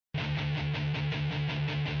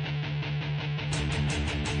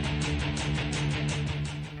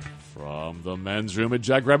From the men's room at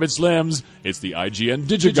Jackrabbit Slim's, it's the IGN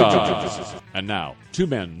Digigods. And now, two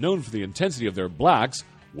men known for the intensity of their blacks,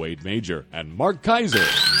 Wade Major and Mark Kaiser.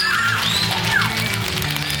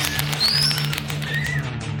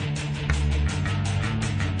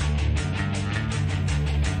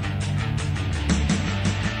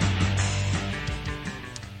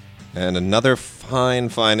 And another fine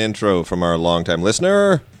intro from our longtime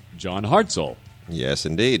listener, John Hartzell. Yes,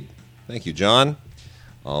 indeed. Thank you, John.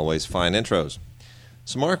 Always fine intros.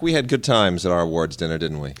 So, Mark, we had good times at our awards dinner,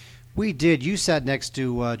 didn't we? We did. You sat next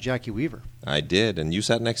to Jackie Weaver. I did. And you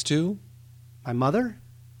sat next to? My mother?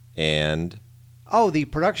 And? Oh, the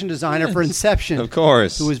production designer for Inception. Of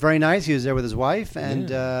course. Who was very nice. He was there with his wife. And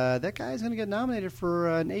that guy's going to get nominated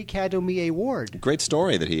for an Academy Award. Great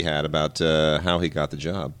story that he had about how he got the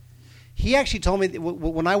job. He actually told me,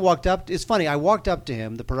 when I walked up, it's funny, I walked up to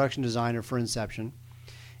him, the production designer for Inception,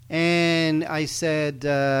 and I said,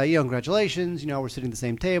 congratulations, we're sitting at the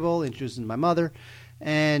same table, introducing my mother,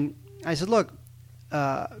 and I said, look,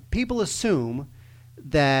 people assume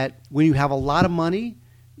that when you have a lot of money,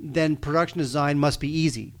 then production design must be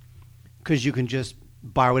easy, because you can just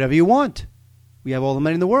buy whatever you want. We have all the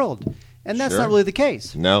money in the world, and that's not really the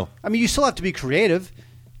case. No. I mean, you still have to be creative,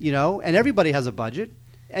 and everybody has a budget.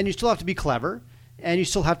 And you still have to be clever, and you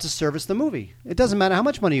still have to service the movie. It doesn't matter how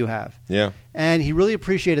much money you have. Yeah. And he really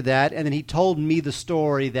appreciated that, and then he told me the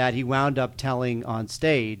story that he wound up telling on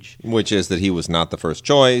stage. Which is that he was not the first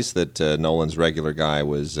choice, that Nolan's regular guy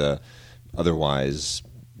was otherwise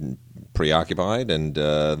preoccupied, and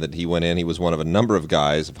that he went in, he was one of a number of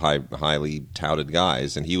guys, of highly touted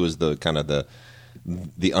guys, and he was the kind of the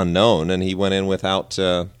unknown, and he went in without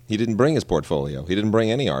he didn't bring his portfolio. He didn't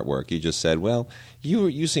bring any artwork. He just said, well,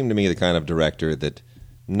 you seem to me the kind of director that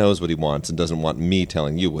knows what he wants and doesn't want me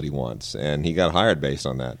telling you what he wants. And he got hired based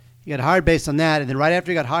on that. He got hired based on that, and then right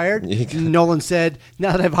after he got hired, Nolan said,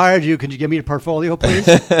 now that I've hired you, can you give me a portfolio, please?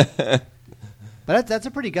 But that's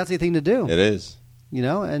a pretty gutsy thing to do. It is.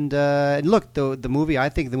 And look, the movie, I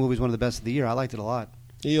think the movie is one of the best of the year. I liked it a lot.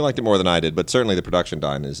 You liked it more than I did, but certainly the production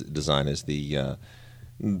design is the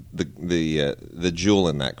jewel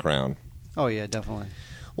in that crown. Oh, yeah, definitely.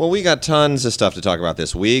 Well, we got tons of stuff to talk about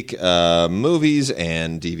this week. Movies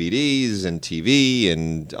and DVDs and TV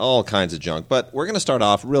and all kinds of junk. But we're going to start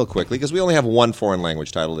off real quickly because we only have one foreign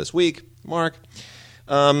language title this week. Mark,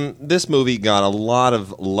 this movie got a lot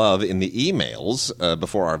of love in the emails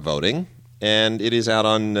before our voting. And it is out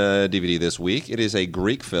on DVD this week. It is a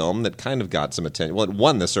Greek film that kind of got some attention. Well, it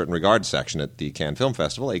won the Certain Regard section at the Cannes Film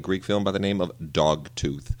Festival, a Greek film by the name of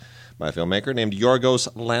Dogtooth, by a filmmaker named Yorgos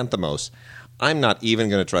Lanthimos. I'm not even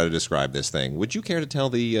going to try to describe this thing. Would you care to tell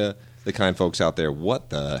the kind folks out there what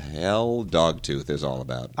the hell Dogtooth is all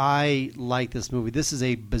about? I like this movie. This is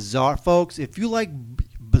a bizarre, folks. If you like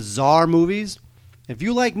bizarre movies, if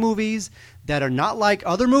you like movies that are not like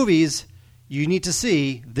other movies, you need to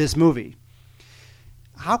see this movie.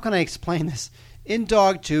 How can I explain this? In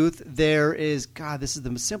Dogtooth, there is, this is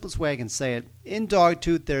the simplest way I can say it. In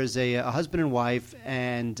Dogtooth, there's a husband and wife,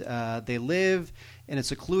 and they live in a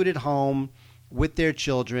secluded home with their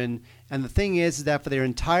children. And the thing is that for their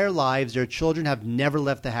entire lives, their children have never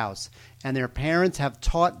left the house. And their parents have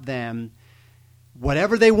taught them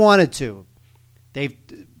whatever they wanted to.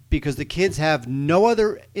 Because the kids have no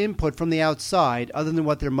other input from the outside other than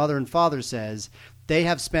what their mother and father says. They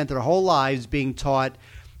have spent their whole lives being taught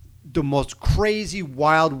the most crazy,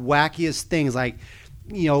 wild, wackiest things like,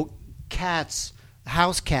 cats,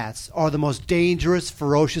 house cats are the most dangerous,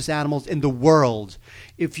 ferocious animals in the world.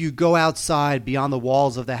 If you go outside beyond the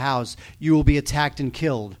walls of the house, you will be attacked and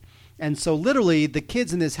killed. And so literally the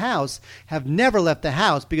kids in this house have never left the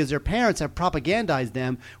house because their parents have propagandized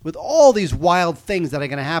them with all these wild things that are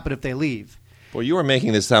going to happen if they leave. Well, you are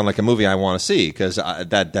making this sound like a movie I want to see because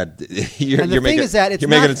you're making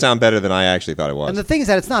it sound better than I actually thought it was. And the thing is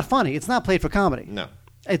that it's not funny. It's not played for comedy. No.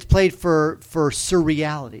 It's played for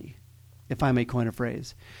surreality, if I may coin a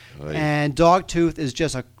phrase. Right. And Dogtooth is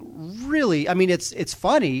just it's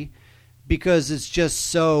funny because it's just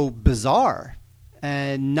so bizarre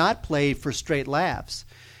and not played for straight laughs.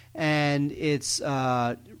 And it's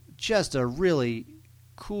just a really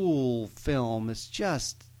cool film. It's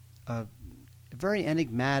just very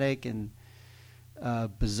enigmatic and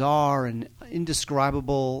bizarre and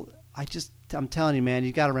indescribable. I'm telling you, man,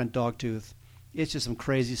 you got to rent Dogtooth. It's just some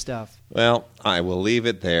crazy stuff. Well, I will leave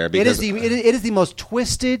it there because it is the most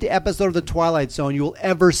twisted episode of The Twilight Zone you will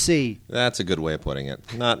ever see. That's a good way of putting it.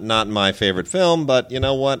 Not my favorite film, but you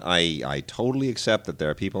know what? I totally accept that there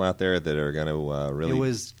are people out there that are going to really. It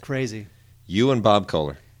was crazy. You and Bob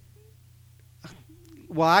Kohler.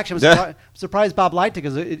 Well, actually, I'm surprised Bob liked it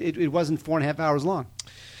because it wasn't 4.5 hours long.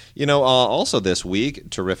 Also this week,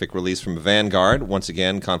 terrific release from Vanguard. Once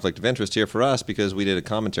again, conflict of interest here for us because we did a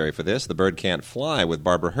commentary for this, The Bird Can't Fly with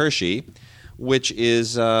Barbara Hershey, which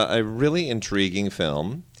is a really intriguing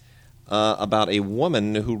film about a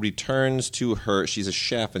woman who returns to she's a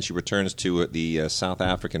chef, and she returns to the South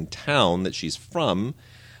African town that she's from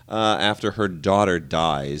after her daughter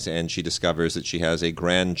dies, and she discovers that she has a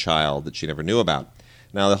grandchild that she never knew about.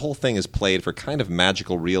 Now, the whole thing is played for kind of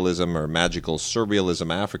magical realism or magical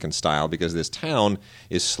surrealism African style because this town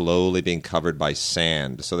is slowly being covered by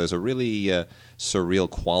sand. So there's a really surreal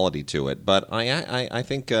quality to it. But I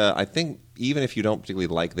think even if you don't particularly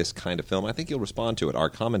like this kind of film, I think you'll respond to it. Our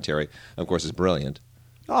commentary, of course, is brilliant.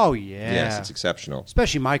 Oh, yeah. Yes, it's exceptional.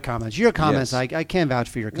 Especially my comments. Your comments, yes. I can't vouch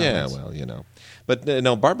for your comments. Yeah, well, But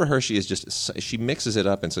no, Barbara Hershey is she mixes it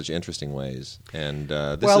up in such interesting ways. And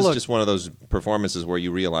this is just one of those performances where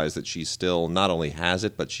you realize that she still not only has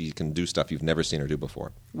it, but she can do stuff you've never seen her do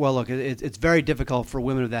before. Well, look, it's very difficult for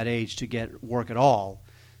women of that age to get work at all,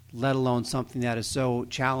 let alone something that is so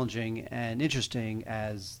challenging and interesting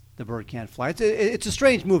as The Bird Can't Fly. It's a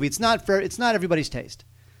strange movie. It's not fair. It's not everybody's taste.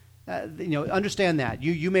 Understand that.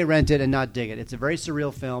 You may rent it and not dig it. It's a very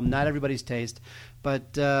surreal film, not everybody's taste,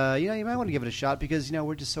 but you might want to give it a shot because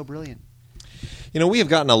we're just so brilliant. We have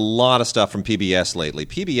gotten a lot of stuff from PBS lately.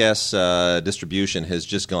 PBS distribution has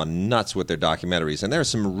just gone nuts with their documentaries, and there's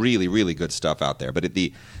some really, really good stuff out there. But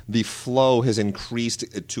the flow has increased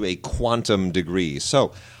to a quantum degree.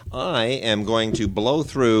 So I am going to blow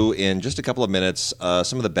through in just a couple of minutes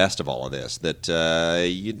some of the best of all of this. That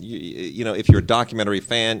if you're a documentary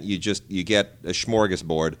fan, you get a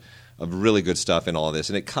smorgasbord of really good stuff in all of this,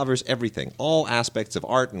 and it covers everything, all aspects of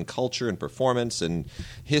art and culture and performance and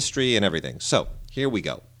history and everything. So here we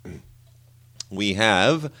go. We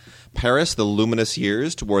have Paris, The Luminous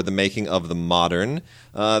Years Toward the Making of the Modern.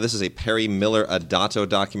 This is a Perry Miller Adato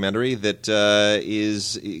documentary that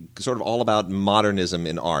is sort of all about modernism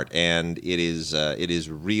in art, and it is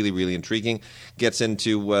really, really intriguing. Gets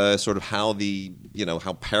into sort of how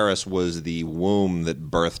how Paris was the womb that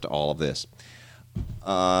birthed all of this.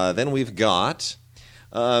 Then we've got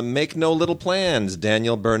Make No Little Plans,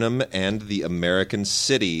 Daniel Burnham and the American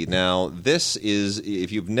City. Now, this is,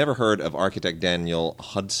 if you've never heard of architect Daniel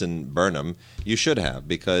Hudson Burnham, you should have,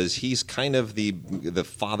 because he's kind of the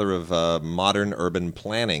father of modern urban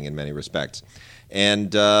planning in many respects.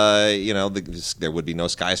 And, there would be no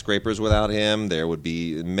skyscrapers without him. There would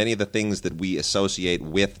be many of the things that we associate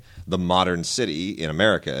with the modern city, in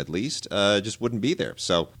America at least, just wouldn't be there.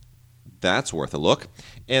 So that's worth a look.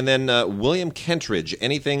 And then William Kentridge,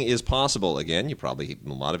 Anything is Possible. Again,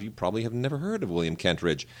 a lot of you probably have never heard of William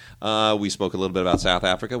Kentridge. We spoke a little bit about South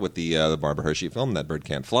Africa with the Barbara Hershey film, That Bird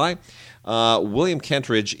Can't Fly. William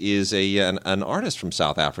Kentridge is an artist from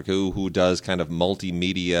South Africa who does kind of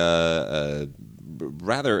multimedia,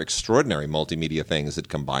 rather extraordinary multimedia things that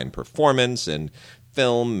combine performance and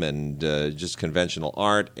film and just conventional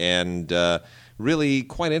art, and really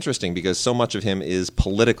quite interesting because so much of him is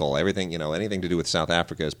political. Everything, anything to do with South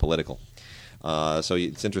Africa is political. So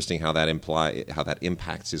it's interesting how that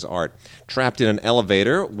impacts his art. Trapped in an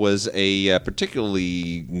Elevator was a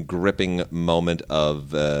particularly gripping installment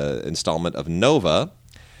of Nova.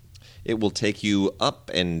 It will take you up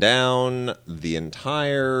and down the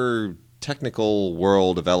entire technical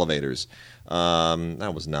world of elevators.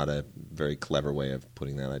 That was not a very clever way of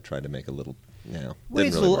putting that. I tried to make a little...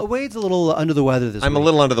 Wade's a little under the weather this week. I'm a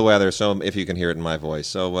little under the weather, so if you can hear it in my voice.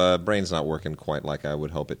 So brain's not working quite like I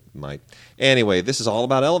would hope it might. Anyway, this is all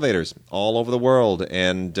about elevators all over the world,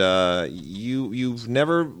 and you've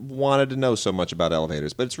never wanted to know so much about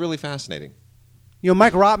elevators, but it's really fascinating.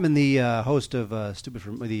 Mike Rotman, the host of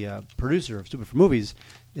producer of Stupid for Movies,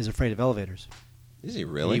 is afraid of elevators. Is he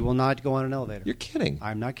really? He will not go on an elevator. You're kidding.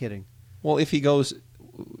 I'm not kidding. Well, if he goes...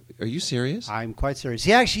 Are you serious? I'm quite serious.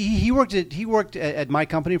 He worked at my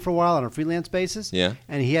company for a while on a freelance basis. Yeah.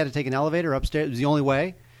 And he had to take an elevator upstairs. It was the only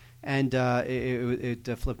way, and it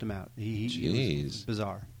flipped him out. It was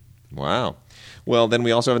bizarre. Wow. Well, then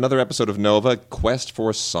we also have another episode of Nova, Quest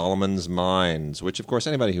for Solomon's Mines, which, of course,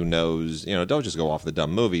 anybody who knows, don't just go off the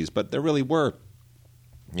dumb movies, but there really were,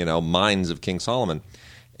 mines of King Solomon,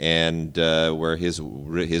 and where his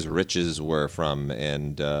riches were from,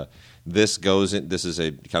 and this is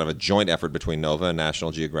a kind of a joint effort between Nova and National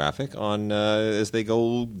Geographic on as they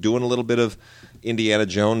go doing a little bit of Indiana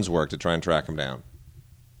Jones work to try and track him down.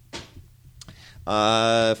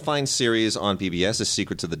 Fine series on PBS is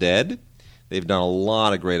Secrets of the Dead. They've done a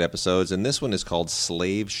lot of great episodes, and this one is called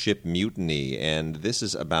Slave Ship Mutiny, and this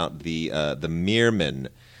is about the Meermen,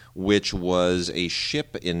 which was a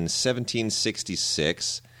ship in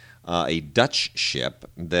 1766, a Dutch ship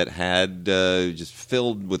that had just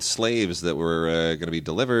filled with slaves that were going to be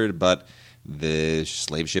delivered, but the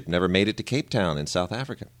slave ship never made it to Cape Town in South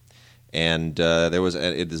Africa. And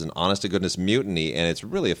it is an honest-to-goodness mutiny, and it's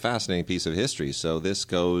really a fascinating piece of history. So this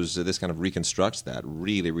kind of reconstructs that.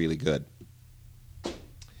 Really, really good.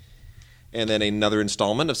 And then another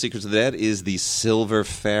installment of Secrets of the Dead is the Silver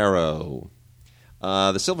Pharaoh.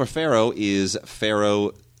 The Silver Pharaoh is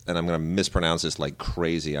Pharaoh, and I'm going to mispronounce this like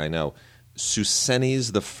crazy, I know,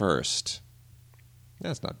 Susenes I.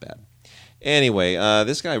 That's not bad. Anyway,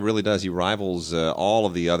 this guy really does. He rivals all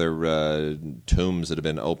of the other tombs that have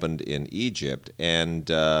been opened in Egypt, and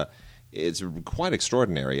it's quite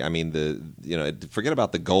extraordinary. I mean, forget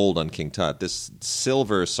about the gold on King Tut. This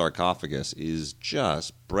silver sarcophagus is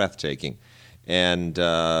just breathtaking, and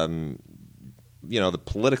the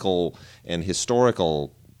political and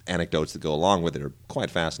historical anecdotes that go along with it are quite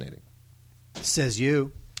fascinating. Says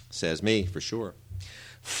you. Says me, for sure.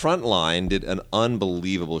 Frontline did an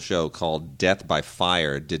unbelievable show called Death by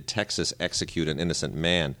Fire. Did Texas execute an innocent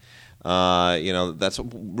man? That's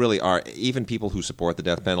really even people who support the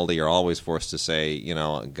death penalty are always forced to say,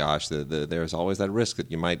 gosh, there's always that risk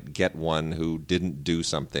that you might get one who didn't do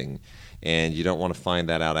something, and you don't want to find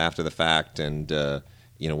that out after the fact and,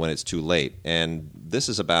 when it's too late. And this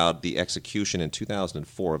is about the execution in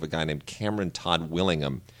 2004 of a guy named Cameron Todd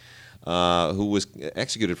Willingham, who was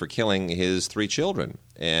executed for killing his 3 children.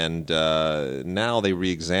 And now they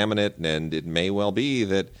re-examine it, and it may well be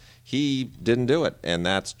that he didn't do it. And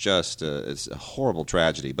that's just it's a horrible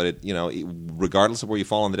tragedy. But, regardless of where you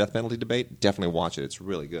fall on the death penalty debate, definitely watch it. It's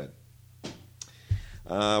really good.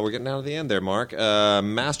 We're getting down to the end there, Mark.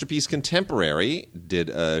 Masterpiece Contemporary did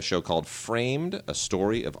a show called Framed, A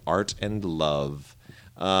Story of Art and Love.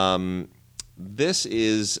 This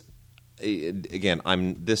is... Again,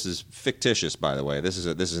 this is fictitious, by the way. This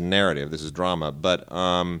is a narrative. This is drama. But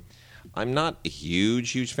I'm not a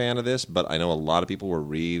huge fan of this, but I know a lot of people were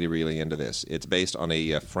really, really into this. It's based on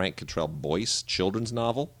a Frank Cottrell Boyce children's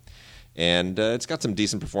novel, and it's got some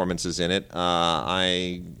decent performances in it.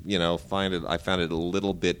 I found it a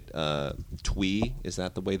little bit twee. Is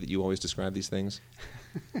that the way that you always describe these things?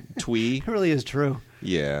 Twee? It really is true.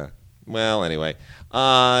 Yeah. Well, anyway,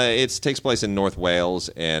 it takes place in North Wales,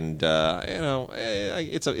 and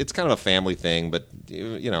it's kind of a family thing. But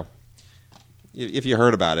if you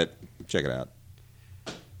heard about it, check it out.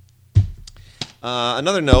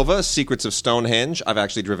 Another Nova, Secrets of Stonehenge. I've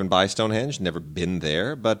actually driven by Stonehenge, never been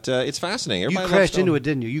there, but it's fascinating. You crashed into it,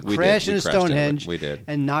 didn't you? You crashed into Stonehenge We did.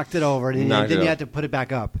 And knocked it over, and then you had to put it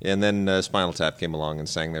back up. And then Spinal Tap came along and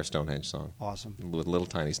sang their Stonehenge song. Awesome. With little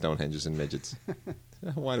tiny Stonehenges and midgets.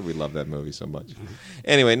 Why do we love that movie so much?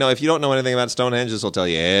 Anyway, no, if you don't know anything about Stonehenge, this will tell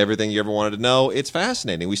you everything you ever wanted to know. It's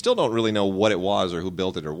fascinating. We still don't really know what it was or who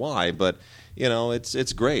built it or why, but,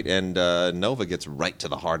 it's great. And Nova gets right to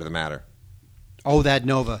the heart of the matter. Oh, that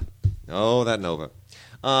Nova.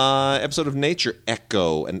 Episode of Nature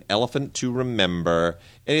Echo, An Elephant to Remember.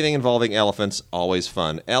 Anything involving elephants, always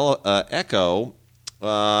fun. Echo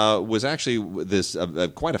was actually this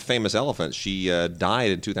quite a famous elephant. She died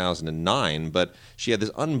in 2009, but she had this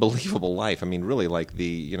unbelievable life. I mean, really,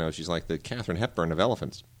 she's like the Katharine Hepburn of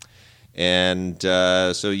elephants. And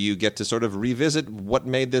so you get to sort of revisit what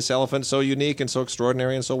made this elephant so unique and so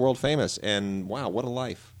extraordinary and so world famous. And wow, what a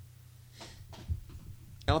life.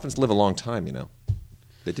 Elephants live a long time,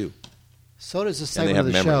 They do. So does this segment of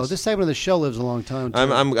the show. This segment of the show lives a long time, too.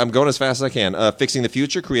 I'm going as fast as I can. Fixing the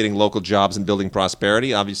future, creating local jobs and building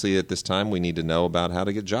prosperity. Obviously, at this time, we need to know about how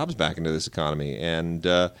to get jobs back into this economy. And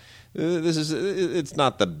it's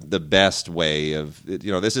not the best way of,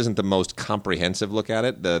 this isn't the most comprehensive look at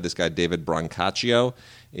it. This guy, David Brancaccio,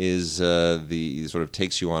 is sort of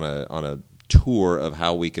takes you on a tour of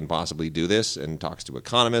how we can possibly do this and talks to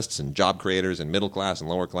economists and job creators and middle class and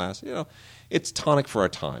lower class. It's tonic for our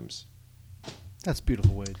times. That's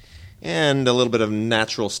beautiful, Wade. And a little bit of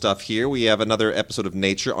natural stuff here. We have another episode of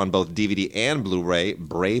Nature on both DVD and Blu-ray,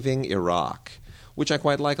 Braving Iraq, which I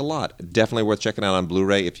quite like a lot. Definitely worth checking out on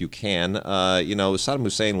Blu-ray if you can. Saddam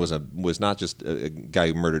Hussein was not just a guy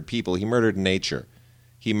who murdered people. He murdered nature.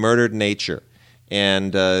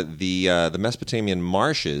 And the Mesopotamian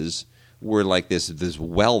marshes were like this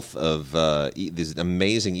wealth of this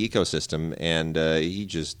amazing ecosystem, and he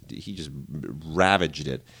just ravaged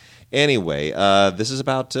it. Anyway, this is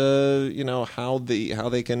about how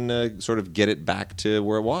they can sort of get it back to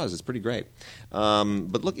where it was. It's pretty great.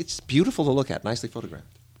 But look, it's beautiful to look at, nicely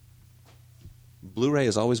photographed. Blu-ray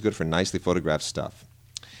is always good for nicely photographed stuff.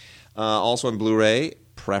 Also on Blu-ray,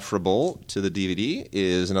 preferable to the DVD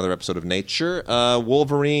is another episode of Nature.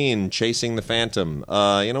 Wolverine chasing the Phantom.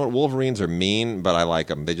 You know what? Wolverines are mean, but I like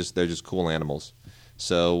them. They're just cool animals.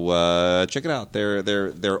 So check it out.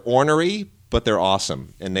 They're ornery, but they're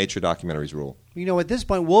awesome. And nature documentaries rule. You know, at this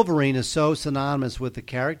point, Wolverine is so synonymous with the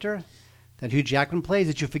character that Hugh Jackman plays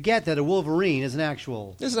that you forget that a Wolverine is an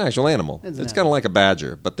actual... It's an actual animal. It's kind of like a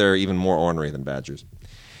badger, but they're even more ornery than badgers.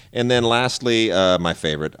 And then lastly, my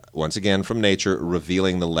favorite, once again from Nature,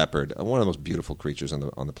 Revealing the Leopard. One of the most beautiful creatures on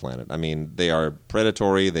the planet. I mean, they are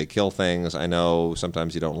predatory. They kill things. I know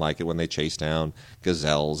sometimes you don't like it when they chase down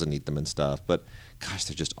gazelles and eat them and stuff, but gosh,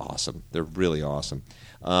 they're just awesome. They're really awesome.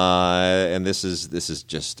 And this is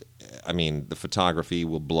just, I mean, the photography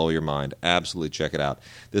will blow your mind. Absolutely check it out.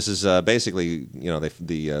 This is basically, you know,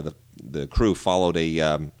 the crew followed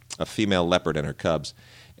a female leopard and her cubs.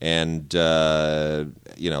 And,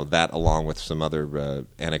 you know, that along with some other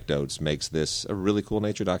anecdotes makes this a really cool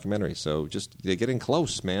nature documentary. So just they're getting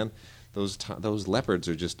close, man. Those leopards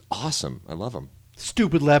are just awesome. I love them.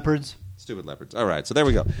 Stupid leopards. Stupid leopards. All right, so there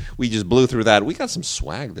we go. We just blew through that. We got some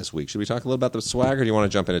swag this week. Should we talk a little about the swag, or do you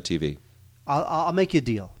want to jump into TV? I'll make you a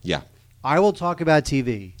deal. Yeah. I will talk about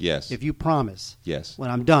TV. Yes. If you promise. Yes.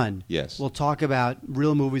 When I'm done. Yes. We'll talk about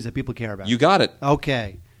real movies that people care about. You got it.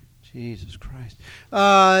 Okay. Jesus Christ.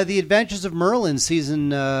 The Adventures of Merlin,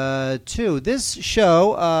 Season 2. This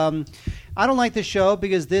show, I don't like this show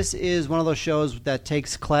because this is one of those shows that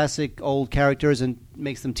takes classic old characters and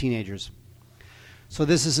makes them teenagers. So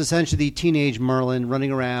this is essentially the teenage Merlin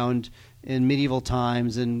running around in medieval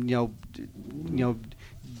times and, you know,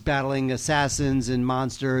 battling assassins and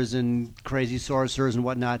monsters and crazy sorcerers and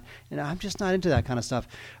whatnot. And I'm just not into that kind of stuff.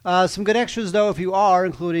 Some good extras, though, if you are,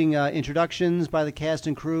 including introductions by the cast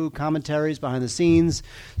and crew, commentaries behind the scenes.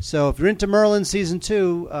 So if you're into Merlin Season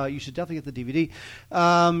 2, you should definitely get the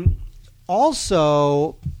DVD.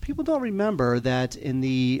 Also, people don't remember that in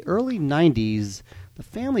the early 90s, the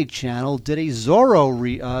Family Channel did a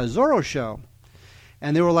Zorro show.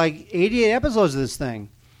 And there were like 88 episodes of this thing.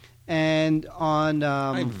 And on...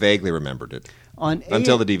 I vaguely remembered it.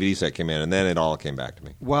 Until the DVD set came in, and then it all came back to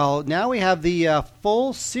me. Well, now we have the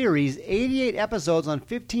full series, 88 episodes on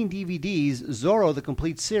 15 DVDs, Zorro, the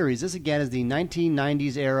complete series. This, again, is the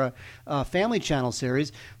 1990s era Family Channel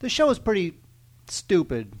series. The show is pretty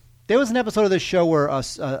stupid. There was an episode of this show where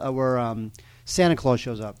Santa Claus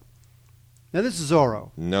shows up. Now, this is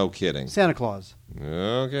Zorro. No kidding. Santa Claus.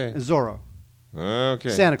 Okay. Zorro. Okay.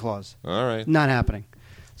 Santa Claus. All right. Not happening.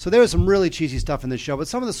 So there was some really cheesy stuff in this show, but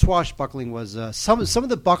some of the swashbuckling was some of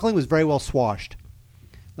the buckling was very well swashed.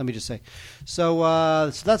 Let me just say. So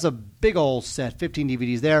that's a big old set, 15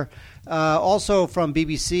 DVDs there. Also from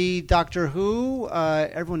BBC, Doctor Who.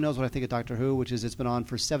 Everyone knows what I think of Doctor Who, which is it's been on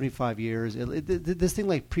for 75 years. This thing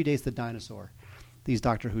like predates the dinosaur. These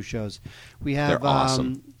Doctor Who shows. We have they're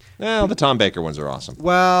awesome. Well, the Tom Baker ones are awesome.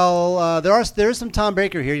 Well, there's some Tom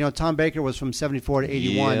Baker here. You know, Tom Baker was from 74 to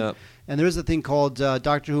 81. Yep. And there is a thing called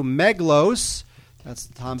Doctor Who Meglos. That's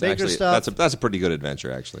the Tom Baker stuff. That's a pretty good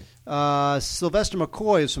adventure, actually. Sylvester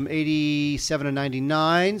McCoy is from 87 to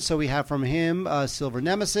 99. So we have from him Silver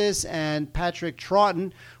Nemesis. And Patrick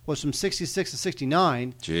Troughton was from 66 to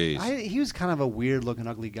 69. Jeez. He was kind of a weird-looking,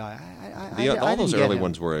 ugly guy. All those early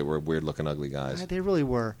ones were weird-looking, ugly guys. They really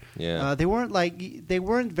were. Yeah. They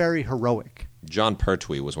weren't very heroic. John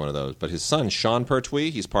Pertwee was one of those. But his son, Sean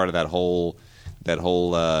Pertwee, he's part of that whole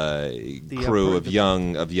crew of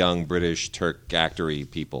young British Turk actory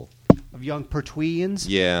people. Of young Pertweeans?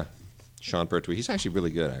 Yeah. Sean Pertwee. He's actually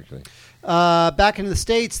really good, actually. Back in the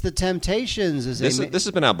States, The Temptations is this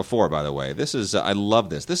has been out before, by the way. This is I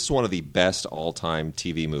love this. This is one of the best all-time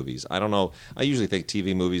TV movies. I don't know. I usually think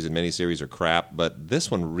TV movies and miniseries are crap, but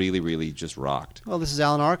this one really, really just rocked. Well, this is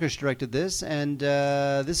Alan Arkush directed this, and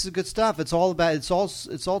this is good stuff. It's all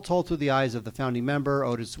told through the eyes of the founding member,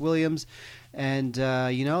 Otis Williams, and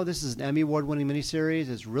this is an Emmy Award-winning miniseries.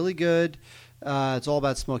 It's really good. It's all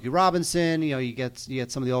about Smokey Robinson. You know, you get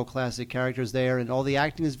some of the old classic characters there, and all the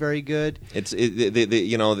acting is very good.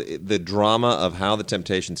 The drama of how the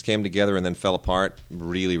Temptations came together and then fell apart,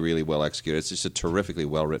 really, really well executed. It's just a terrifically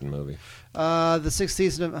well written movie. The sixth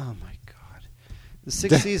season of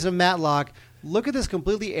Matlock. Look at this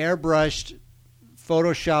completely airbrushed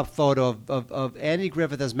Photoshop photo of Andy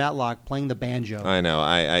Griffith as Matlock playing the banjo. I know.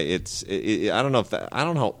 I don't know I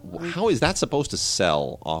don't know how is that supposed to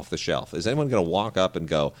sell off the shelf? Is anyone going to walk up and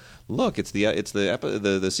go, "Look, it's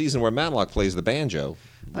the season where Matlock plays the banjo"?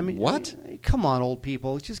 I mean, what? Come on, old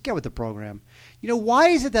people, just get with the program. You know, why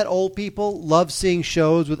is it that old people love seeing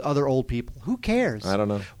shows with other old people? Who cares? I don't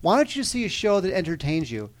know. Why don't you see a show that entertains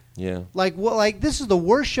you? Yeah. Like this is the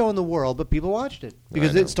worst show in the world, but people watched it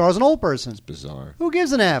because I know. it stars an old person. It's bizarre. Who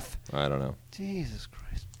gives an F? I don't know. Jesus Christ.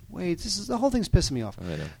 Wait, the whole thing's pissing me off.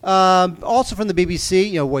 I know. Also from the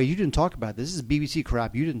BBC, Wait, you didn't talk about this. This is BBC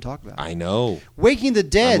crap you didn't talk about. I know. Waking the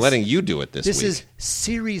Dead. I'm letting you do it this week. This is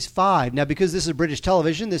Series 5. Now, because this is British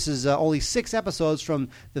television, this is only 6 episodes from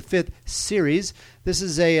the 5th series. This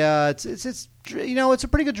is it's a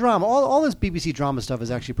pretty good drama. All this BBC drama stuff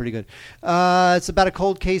is actually pretty good. It's about a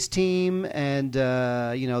cold case team, and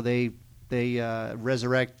they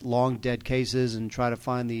resurrect long dead cases and try to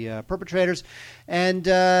find the perpetrators. And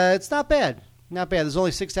it's not bad. Not bad. There's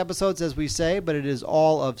only 6 episodes, as we say, but it is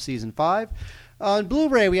all of Season 5. On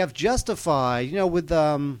Blu-ray, we have Justified. With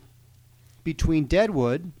between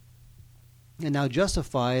Deadwood and now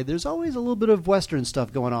Justified, there's always a little bit of Western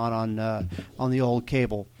stuff going on the old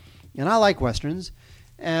cable. And I like Westerns.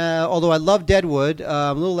 Although I love Deadwood,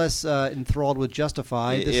 I'm a little less enthralled with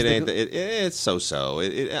Justified. It's so-so.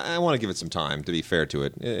 I want to give it some time, to be fair to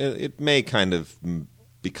it. It may kind of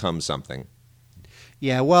become something.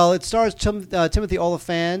 Yeah, well, it stars Timothy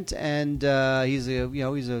Olyphant, and he's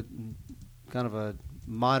a kind of a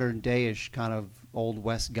modern day-ish kind of old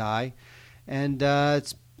West guy, and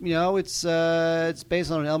it's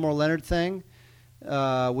based on an Elmore Leonard thing,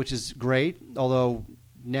 which is great. Although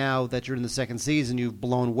now that you're in the 2nd season, you've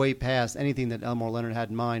blown way past anything that Elmore Leonard had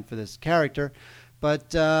in mind for this character. But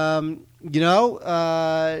the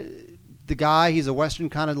guy, he's a Western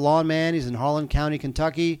kind of lawn man. He's in Harlan County,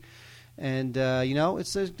 Kentucky. And,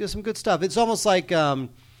 there's some good stuff. It's almost like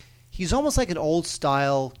he's almost like an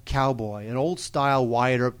old-style cowboy, an old-style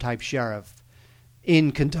Wyatt Earp type sheriff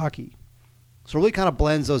in Kentucky. So it really kind of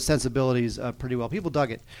blends those sensibilities pretty well. People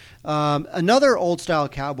dug it. Another old-style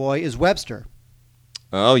cowboy is Webster.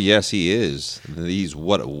 Oh, yes, he is. The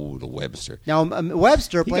Webster. Now,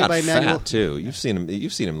 Webster, played by Emmanuel... Emmanuel... fat, too. You've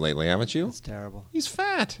seen him lately, haven't you? That's terrible. He's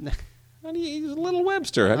fat. He's a little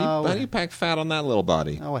Webster. How do you pack fat on that little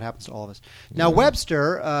body? Oh, what happens to all of us. Now,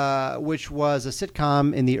 Webster, which was a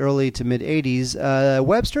sitcom in the early to mid-'80s,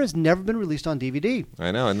 Webster has never been released on DVD.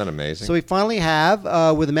 I know. Isn't that amazing? So we finally have,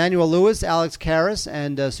 with Emmanuel Lewis, Alex Karras,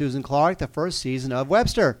 and Susan Clark, the first season of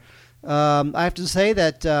Webster. I have to say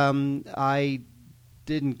that I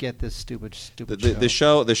didn't get this stupid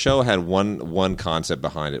show. The show had one concept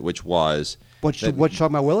behind it, which was... What you talking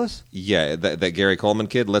about, Willis? Yeah, that Gary Coleman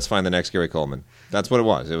kid. Let's find the next Gary Coleman. That's what it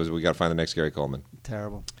was. We got to find the next Gary Coleman.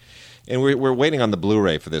 Terrible. And we're waiting on the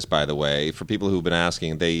Blu-ray for this, by the way. For people who've been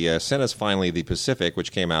asking, they sent us finally the Pacific,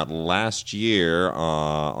 which came out last year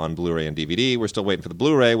on Blu-ray and DVD. We're still waiting for the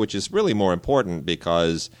Blu-ray, which is really more important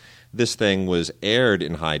because this thing was aired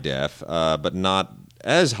in high def, but not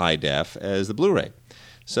as high def as the Blu-ray.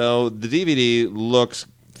 So the DVD looks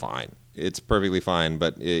fine. It's perfectly fine,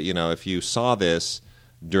 but if you saw this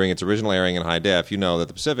during its original airing in high def, you know that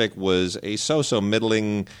the Pacific was a so-so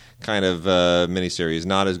middling kind of miniseries,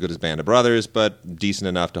 not as good as Band of Brothers, but decent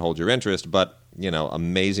enough to hold your interest, but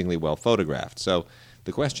amazingly well photographed. So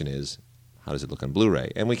the question is, how does it look on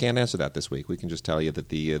Blu-ray? And we can't answer that this week. We can just tell you that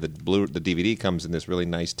the DVD comes in this really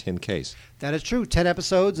nice tin case. That is true. 10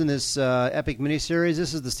 episodes in this epic miniseries.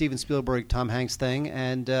 This is the Steven Spielberg, Tom Hanks thing.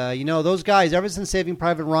 And, those guys, ever since Saving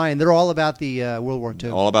Private Ryan, they're all about the World War II.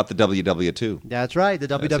 All about the WW2. That's right, the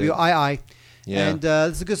WWII. Yeah. And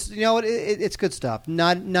it's a good, it's good stuff.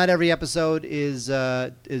 Not every episode is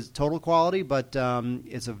total quality, but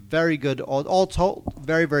it's a very good, all told,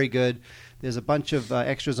 very, very good. There's a bunch of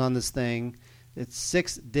extras on this thing. It's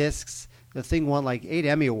 6 discs. The thing won like 8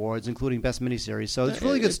 Emmy Awards, including Best Miniseries. So it's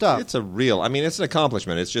really good stuff. It's it's an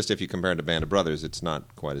accomplishment. It's just if you compare it to Band of Brothers, it's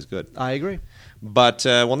not quite as good. I agree. But,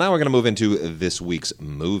 now we're going to move into this week's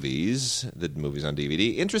movies, the movies on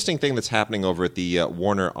DVD. Interesting thing that's happening over at the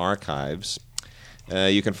Warner Archives.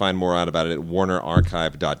 You can find more out about it at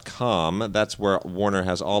warnerarchive.com. That's where Warner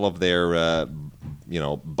has all of their,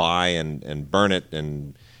 buy and burn it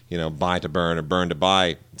and... buy to burn or burn to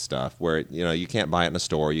buy stuff where, you can't buy it in a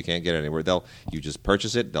store. You can't get it anywhere. You just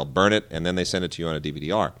purchase it, they'll burn it, and then they send it to you on a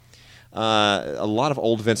DVD-R. A lot of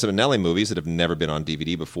old Vincent Minnelli movies that have never been on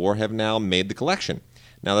DVD before have now made the collection.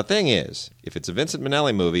 Now, the thing is, if it's a Vincent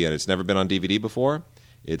Minnelli movie and it's never been on DVD before,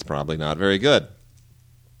 it's probably not very good.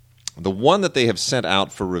 The one that they have sent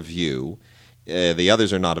out for review, the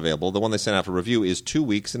others are not available, the one they sent out for review is 2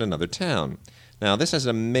 Weeks in Another Town. Now, this has an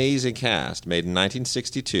amazing cast, made in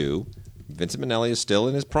 1962. Vincent Minnelli is still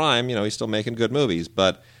in his prime. He's still making good movies,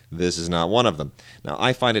 but this is not one of them. Now,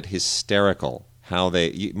 I find it hysterical how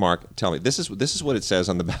they... Mark, tell me. This is what it says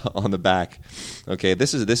on the back. Okay,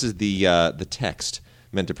 this is the text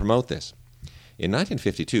meant to promote this. In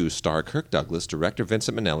 1952, star Kirk Douglas, director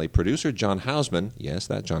Vincent Minnelli, producer John Houseman, yes,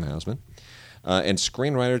 that John Houseman, and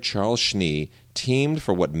screenwriter Charles Schnee teamed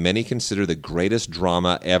for what many consider the greatest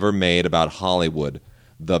drama ever made about Hollywood,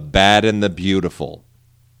 The Bad and the Beautiful.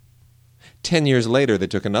 10 years later, they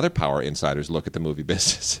took another Power Insiders look at the movie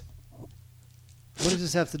business. What does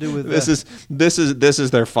this have to do with This is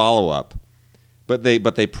their follow-up. But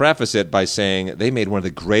they preface it by saying they made one of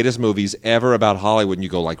the greatest movies ever about Hollywood, and you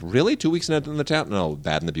go like, really? 2 weeks in the town? No,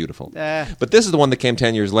 Bad and the Beautiful. But this is the one that came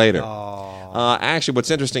 10 years later. Actually,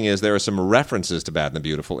 what's interesting is there are some references to Bad and the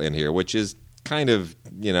Beautiful in here, which is kind of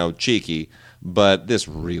cheeky. But this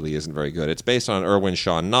really isn't very good. It's based on an Irwin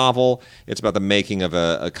Shaw novel. It's about the making of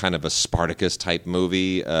a kind of a Spartacus-type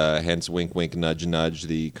movie, hence wink, wink, nudge, nudge,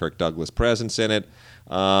 the Kirk Douglas presence in it.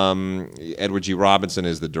 Edward G. Robinson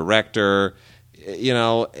is the director.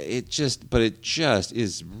 It just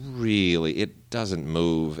is really, it doesn't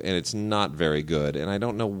move, and it's not very good. And I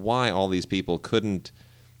don't know why all these people couldn't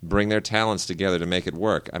bring their talents together to make it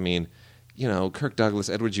work. I mean, Kirk Douglas,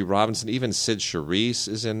 Edward G. Robinson, even Sid Charisse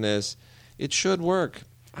is in this. It should work.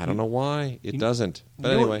 I don't know why it doesn't.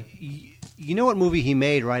 But anyway. You know what movie he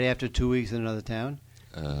made right after 2 Weeks in Another Town?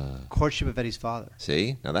 Courtship of Eddie's Father.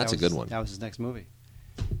 See? Now that's a good one. That was his next movie.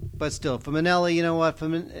 But still, for Minnelli, you know what?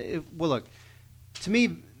 Well, look, to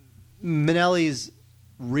me, Minnelli's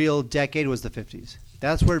real decade was the 50s.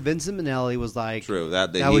 That's where Vincent Minnelli was like. True.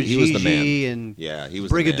 He was the man. And he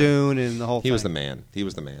was Brigadoon and the whole thing. He was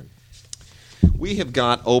the man. We have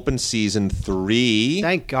got Open Season 3.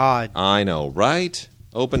 Thank God. I know, right?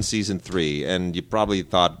 Open Season 3. And you probably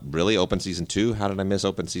thought, really, Open Season 2? How did I miss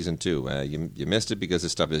Open Season 2? You missed it because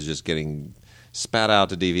this stuff is just getting spat out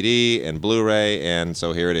to DVD and Blu-ray, and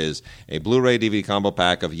so here it is. A Blu-ray DVD combo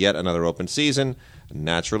pack of yet another Open Season.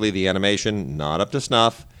 Naturally, the animation, not up to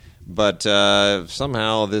snuff, but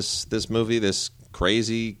somehow this movie, this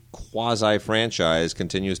crazy quasi-franchise,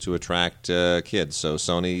 continues to attract kids, so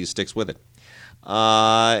Sony sticks with it.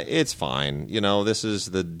 It's fine. This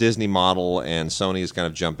is the Disney model, and Sony is kind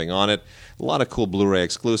of jumping on it. A lot of cool Blu-ray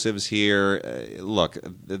exclusives here. Look,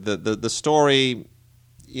 the story,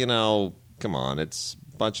 come on, it's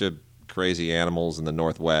a bunch of crazy animals in the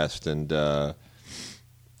Northwest, and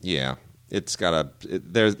it's got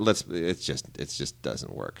it just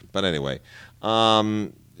doesn't work. But anyway,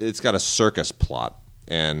 it's got a circus plot,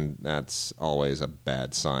 and that's always a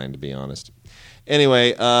bad sign, to be honest.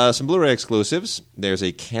 Anyway, some Blu-ray exclusives. There's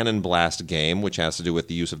a Cannon Blast game, which has to do with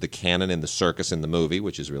the use of the cannon in the circus in the movie,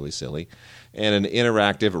 which is really silly, and an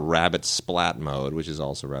interactive rabbit splat mode, which is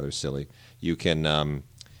also rather silly. You can,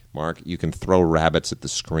 Mark, you can throw rabbits at the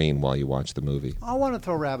screen while you watch the movie. I want to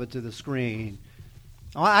throw rabbits at the screen.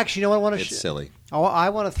 Actually, you know what I want to? It's silly. I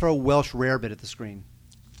want to throw Welsh rarebit at the screen.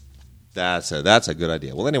 That's a good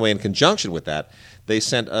idea. Well, anyway, in conjunction with that, they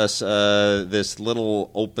sent us this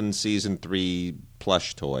little Open Season 3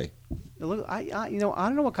 plush toy. I don't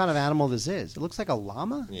know what kind of animal this is. It looks like a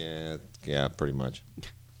llama. Yeah, pretty much.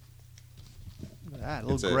 That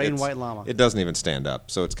little gray and white llama. It doesn't even stand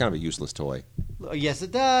up, so it's kind of a useless toy. Yes,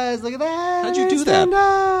 it does. Look at that. How'd you do that?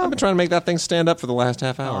 I've been trying to make that thing stand up for the last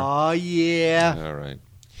half hour. Oh, yeah. All right.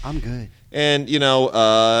 I'm good. And,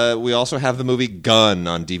 we also have the movie Gun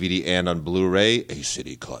on DVD and on Blu-ray. A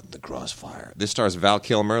City Caught in the Crossfire. This stars Val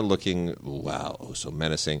Kilmer looking, wow, so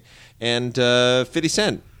menacing. And 50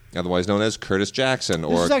 Cent, otherwise known as Curtis Jackson.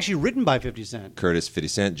 This is actually written by 50 Cent. Curtis 50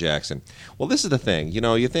 Cent Jackson. Well, this is the thing.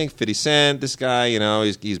 You think 50 Cent, this guy,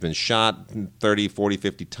 he's been shot 30, 40,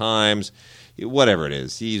 50 times. Whatever it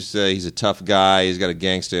is. He's a tough guy. He's got a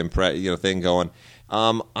gangsta thing going.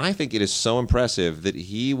 I think it is so impressive that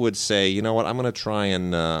he would say, you know what, I'm going to try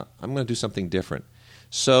and I'm going to do something different.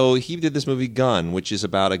 So he did this movie Gun, which is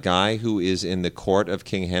about a guy who is in the court of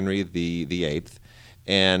King Henry the VIII.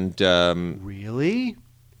 And really?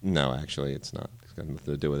 No, actually, it's not. It's got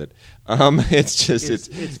nothing to do with it. It's just it's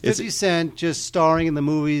 50 Cent just starring in the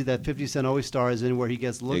movie that 50 Cent always stars in, where he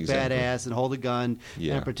gets to look badass and hold a gun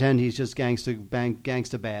and pretend he's just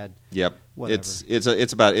gangsta bad. Yep. Whatever.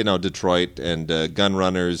 It's about Detroit and gun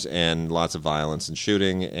runners and lots of violence and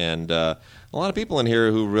shooting, and a lot of people in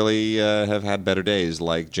here who really have had better days,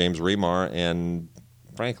 like James Remar and,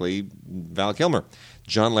 frankly, Val Kilmer.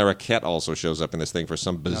 John Larroquette also shows up in this thing for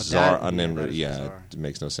some bizarre unnamed. It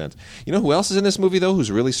makes no sense. You know who else is in this movie though?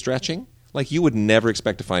 Who's really stretching? Like you would never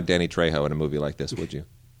expect to find Danny Trejo in a movie like this, would you?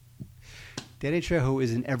 Danny Trejo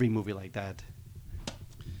is in every movie like that.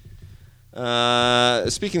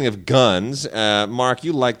 Speaking of guns, Mark,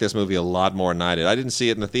 you liked this movie a lot more than I did. I didn't see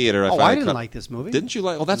it in the theater. I didn't like this movie. Didn't you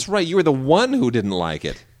like? Oh, that's right. You were the one who didn't like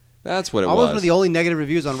it. That's what it Almost was. one of the only negative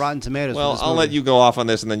reviews on Rotten Tomatoes. Well, for this I'll movie. let you go off on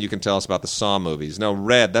this, and then you can tell us about the Saw movies. No,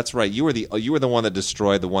 Red. That's right. You were the one that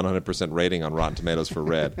destroyed the 100% rating on Rotten Tomatoes for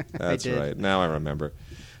Red. That's did. right. Now I remember.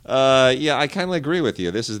 Yeah, I kind of agree with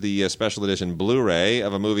you. This is the special edition Blu-ray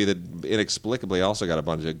of a movie that inexplicably also got a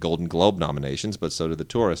bunch of Golden Globe nominations, but so did The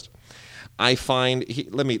Tourist. I find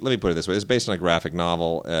let me put it this way. It's based on a graphic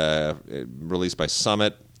novel released by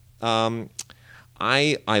Summit.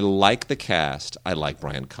 I like the cast. I like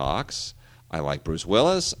Brian Cox. I like Bruce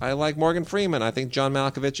Willis. I like Morgan Freeman. I think John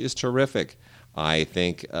Malkovich is terrific. I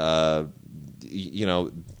think,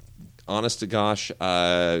 honest to gosh,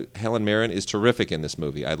 Helen Mirren is terrific in this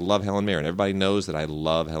movie. I love Helen Mirren. Everybody knows that I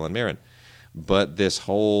love Helen Mirren. But this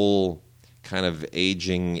whole kind of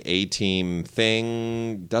aging A-team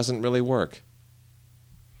thing doesn't really work.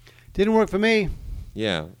 Didn't work for me.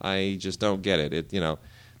 Yeah, I just don't get it.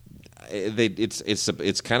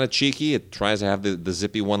 It's kind of cheeky. It tries to have the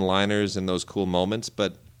zippy one-liners and those cool moments,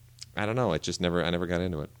 but I don't know. I never got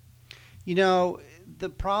into it. The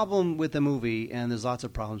problem with the movie, and there's lots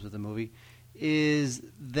of problems with the movie, is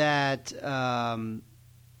that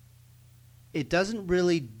it doesn't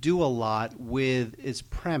really do a lot with its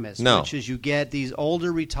premise, which is you get these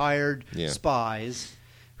older retired spies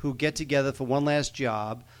who get together for one last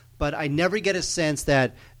job. But I never get a sense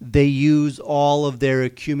that they use all of their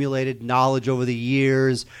accumulated knowledge over the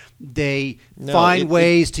years. They find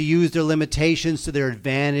ways to use their limitations to their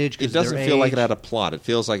advantage. It doesn't feel like it had a plot. It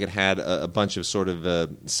feels like it had a bunch of sort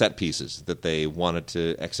of set pieces that they wanted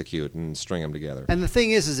to execute and string them together. And the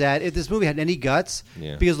thing is that if this movie had any guts,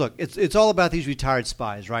 because look, it's all about these retired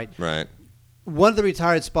spies, right? Right. One of the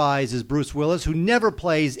retired spies is Bruce Willis, who never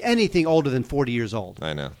plays anything older than 40 years old.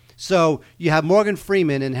 I know. So you have Morgan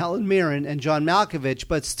Freeman and Helen Mirren and John Malkovich,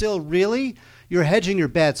 but still, really, you're hedging your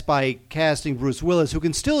bets by casting Bruce Willis, who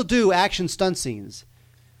can still do action stunt scenes.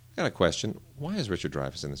 I got a question. Why is Richard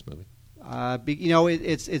Dreyfuss in this movie?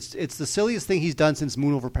 It's the silliest thing he's done since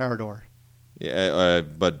Moon Over Parador. Yeah,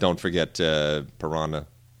 but don't forget Piranha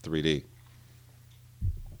 3D.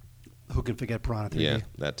 Who can forget Piranha 3D? Yeah,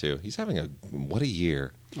 that too. He's having what a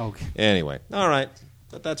year. Okay. Anyway, all right.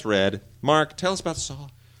 But that's Red. Mark, tell us about Saw.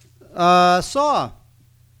 Saw.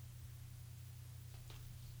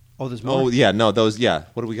 Oh, there's more. Oh, yeah, no, those. Yeah,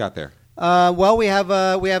 what do we got there? Well, we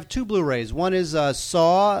have two Blu-rays. One is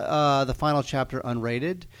Saw, the final chapter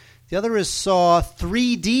unrated. The other is Saw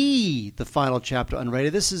 3D, the final chapter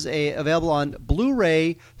unrated. This is available on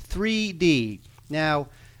Blu-ray 3D. Now,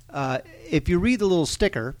 if you read the little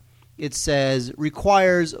sticker, it says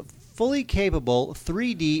requires fully capable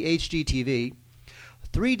 3D HD TV,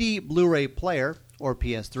 3D Blu-ray player, or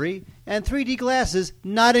PS3, and 3D glasses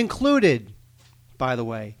not included, by the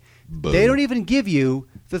way. Boom. They don't even give you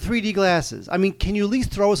the 3D glasses. I mean, can you at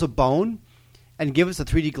least throw us a bone and give us the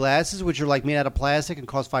 3D glasses, which are like made out of plastic and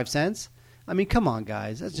cost 5 cents? I mean, come on,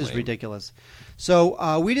 guys. That's just ridiculous.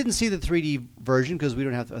 So we didn't see the 3D version because we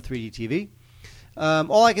don't have a 3D TV.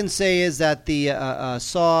 All I can say is that the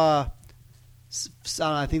Saw,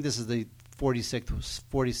 I think this is the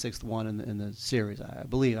 46th one in the series. I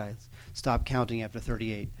believe I stopped counting after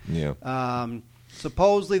 38. Yeah.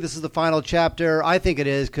 Supposedly this is the final chapter. I think it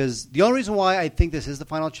is because the only reason why I think this is the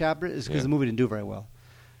final chapter is because the movie didn't do very well.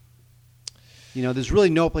 There's really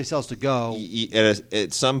no place else to go.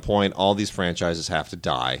 At some point, all these franchises have to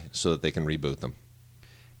die so that they can reboot them.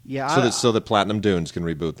 Yeah. So that Platinum Dunes can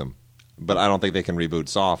reboot them. But I don't think they can reboot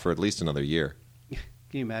Saw for at least another year. Can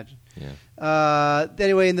you imagine? Yeah.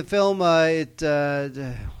 Anyway, in the film, I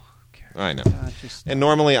know. And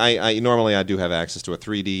normally I do have access to a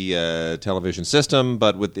 3D television system,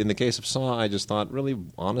 but in the case of Saw, I just thought, really,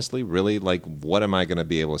 honestly, really, like, what am I going to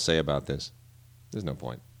be able to say about this? There's no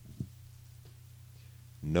point.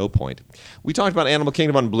 No point. We talked about Animal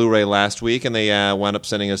Kingdom on Blu-ray last week, and they wound up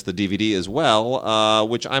sending us the DVD as well,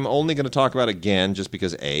 which I'm only going to talk about again just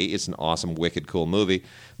because, A, it's an awesome, wicked, cool movie,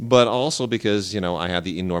 but also because, I had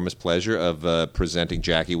the enormous pleasure of presenting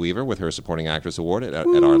Jackie Weaver with her Supporting Actress Award at our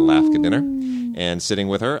LAFCA dinner, and sitting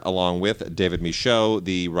with her, along with David Michaud,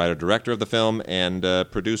 the writer-director of the film, and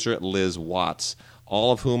producer Liz Watts,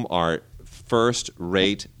 all of whom are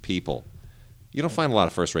first-rate people. You don't find a lot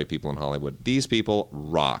of first-rate people in Hollywood. These people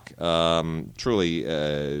rock. Truly,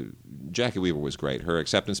 Jackie Weaver was great. Her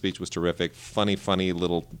acceptance speech was terrific. Funny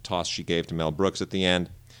little toss she gave to Mel Brooks at the end.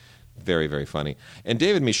 Very, very funny. And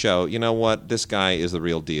David Michaud, you know what? This guy is the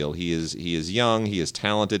real deal. He is young. He is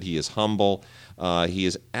talented. He is humble. He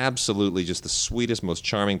is absolutely just the sweetest, most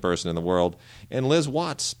charming person in the world. And Liz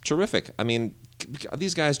Watts, terrific. I mean,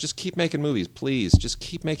 these guys just keep making movies, please. Just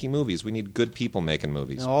keep making movies. We need good people making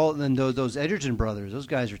movies. And those Edgerton brothers, those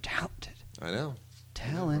guys are talented. I know.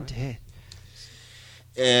 Talented.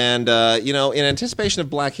 And, in anticipation of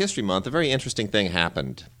Black History Month, a very interesting thing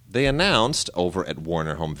happened. They announced over at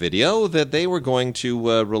Warner Home Video that they were going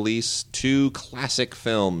to release 2 classic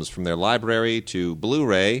films from their library to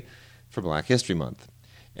Blu-ray for Black History Month.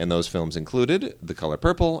 And those films included The Color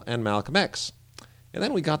Purple and Malcolm X. And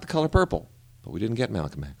then we got The Color Purple, but we didn't get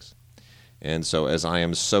Malcolm X. And so as I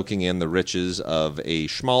am soaking in the riches of a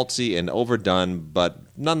schmaltzy and overdone, but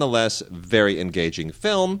nonetheless very engaging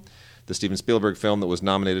film, the Steven Spielberg film that was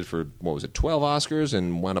nominated for, 12 Oscars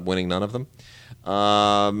and wound up winning none of them.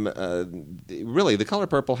 Really, The Color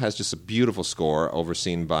Purple has just a beautiful score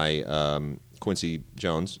overseen by Quincy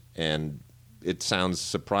Jones, and it sounds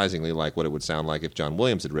surprisingly like what it would sound like if John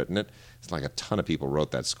Williams had written it. It's like a ton of people wrote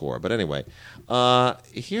that score. But anyway,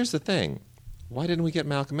 here's the thing. Why didn't we get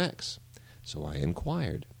Malcolm X? So I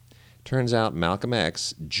inquired. Turns out Malcolm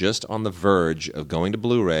X, just on the verge of going to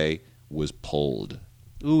Blu-ray, was pulled.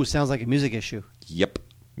 Ooh, sounds like a music issue. Yep,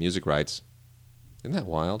 music rights. Isn't that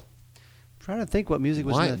wild? I'm trying to think what music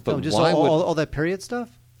was Why- in that but film. Just why all that period stuff?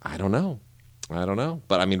 I don't know.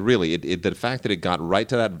 But I mean, really, the fact that it got right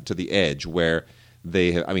to the edge where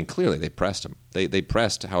clearly they pressed them. They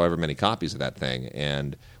pressed however many copies of that thing,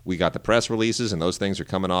 and we got the press releases, and those things are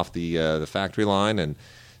coming off the factory line, and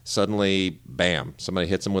suddenly, bam, somebody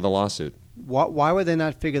hits them with a lawsuit. Why would they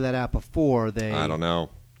not figure that out before they... I don't know.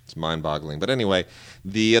 It's mind-boggling. But anyway,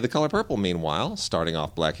 the Color Purple, meanwhile, starting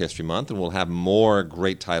off Black History Month, and we'll have more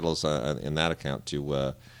great titles in that account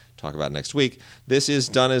to talk about next week. This is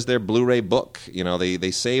done as their Blu-ray book.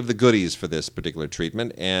 They save the goodies for this particular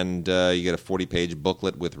treatment, and you get a 40-page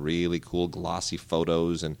booklet with really cool glossy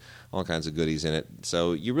photos and all kinds of goodies in it.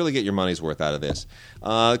 So you really get your money's worth out of this.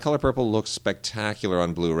 Color Purple looks spectacular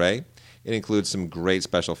on Blu-ray. It includes some great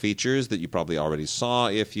special features that you probably already saw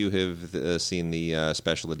if you have seen the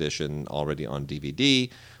special edition already on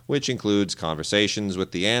DVD, which includes conversations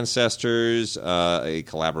with the ancestors, a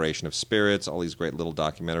collaboration of spirits, all these great little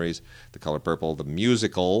documentaries. The Color Purple, the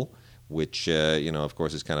musical, which, of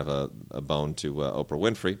course, is kind of a bone to Oprah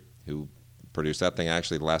Winfrey, who produced that thing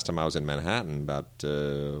actually the last time I was in Manhattan about,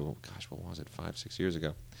 what was it, 5-6 years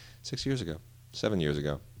ago? 6 years ago, 7 years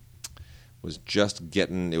ago. It was just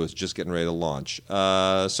getting ready to launch.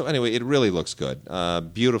 So anyway, it really looks good.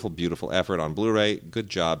 Beautiful, beautiful effort on Blu-ray. Good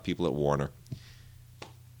job, people at Warner.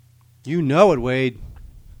 You know it, Wade.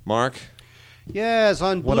 Mark? Yes,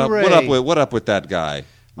 on What Blu-ray. what up with that guy?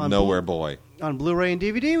 On Nowhere Boy. On Blu-ray and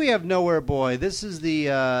DVD, we have Nowhere Boy. This is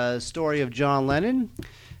the story of John Lennon,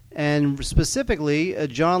 and specifically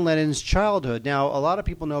John Lennon's childhood. Now, a lot of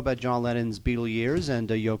people know about John Lennon's Beatle years and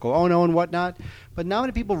Yoko Ono and whatnot, but not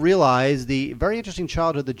many people realize the very interesting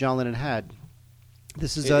childhood that John Lennon had.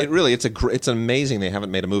 This is it's amazing they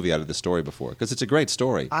haven't made a movie out of this story before, because it's a great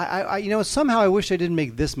story. Somehow I wish they didn't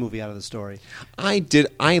make this movie out of the story. I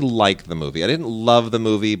liked the movie. I didn't love the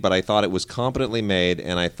movie, but I thought it was competently made,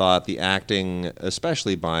 and I thought the acting,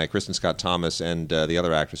 especially by Kristen Scott Thomas and the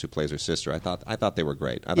other actress who plays her sister, I thought they were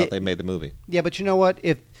great. I thought they made the movie. Yeah, but you know what?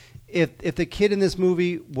 If the kid in this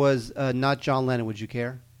movie was not John Lennon, would you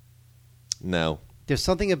care? No. There's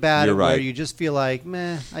something about You're it right. where you just feel like,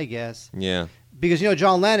 meh, I guess. Yeah. Because,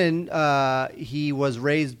 John Lennon, he was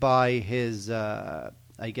raised by his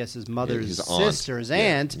mother's his aunt. sister, his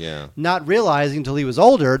aunt, Yeah. not realizing until he was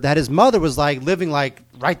older that his mother was living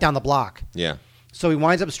right down the block. Yeah. So he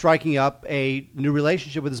winds up striking up a new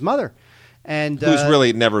relationship with his mother. And who's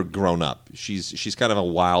really never grown up. She's kind of a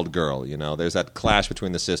wild girl, There's that clash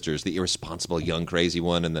between the sisters, the irresponsible young crazy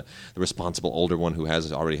one and the responsible older one who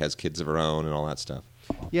already has kids of her own and all that stuff.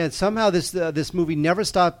 Yeah, somehow this movie never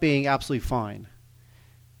stopped being absolutely fine.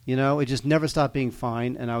 It just never stopped being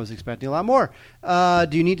fine, and I was expecting a lot more.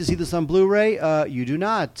 Do you need to see this on Blu-ray? You do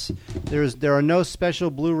not. There are no special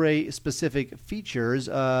Blu-ray specific features.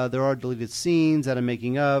 There are deleted scenes that I'm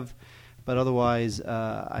making of, but otherwise,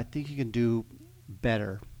 I think you can do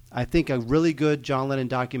better. I think a really good John Lennon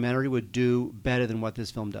documentary would do better than what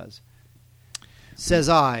this film does. Says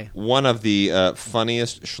I. One of the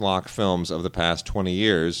funniest schlock films of the past 20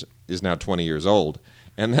 years is now 20 years old,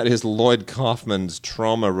 and that is Lloyd Kaufman's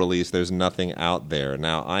Troma release, There's Nothing Out There.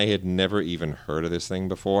 Now, I had never even heard of this thing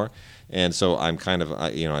before, and so I'm kind of,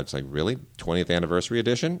 it's like, really? 20th Anniversary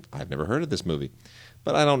Edition? I've never heard of this movie.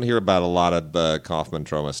 But I don't hear about a lot of Kaufman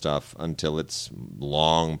Troma stuff until it's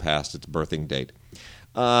long past its birthing date.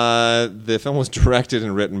 The film was directed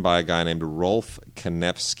and written by a guy named Rolf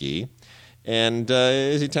Kanefsky. And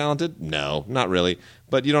is he talented? No, not really.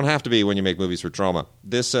 But you don't have to be when you make movies for Troma.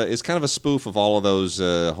 This is kind of a spoof of all of those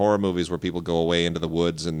horror movies where people go away into the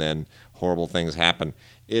woods and then horrible things happen.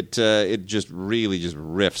 It just really just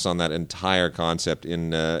riffs on that entire concept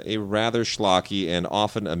in a rather schlocky and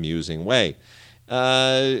often amusing way.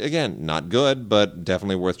 Again, not good, but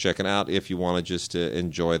definitely worth checking out if you want to just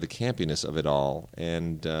enjoy the campiness of it all.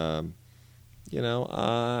 And, I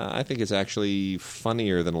think it's actually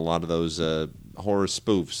funnier than a lot of those horror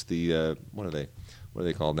spoofs. The what are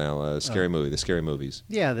they called now? The scary movies.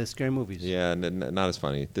 Yeah, the scary movies. Yeah, not as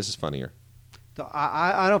funny. This is funnier.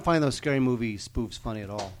 I don't find those scary movie spoofs funny at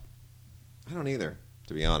all. I don't either,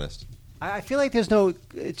 to be honest. I feel like there's no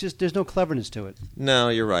cleverness to it. No,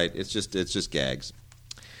 you're right. It's just gags.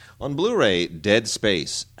 On Blu-ray, Dead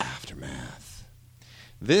Space Aftermath.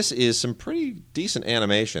 This is some pretty decent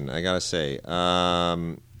animation, I gotta say.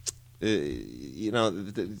 So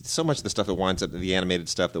much of the stuff that winds up, the animated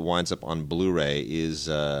stuff that winds up on Blu-ray is,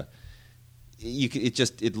 it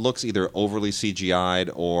looks either overly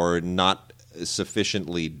CGI'd or not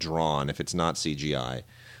sufficiently drawn if it's not CGI.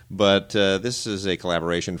 But this is a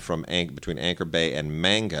collaboration between Anchor Bay and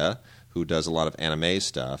Manga, who does a lot of anime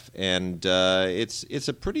stuff, and it's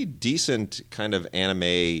a pretty decent kind of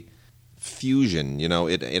anime fusion.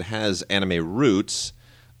 It has anime roots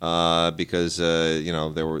because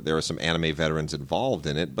there were some anime veterans involved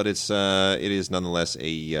in it, but it is nonetheless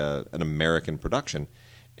an American production.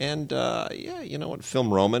 And, you know what, Film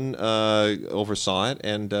Roman oversaw it,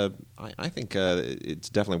 and I think it's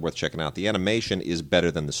definitely worth checking out. The animation is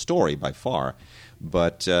better than the story by far,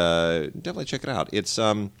 but definitely check it out. It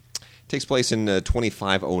takes place in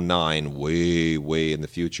 2509, way in the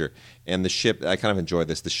future. And the ship, I kind of enjoy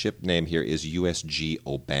this, the ship name here is USG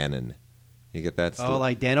O'Bannon. You get that?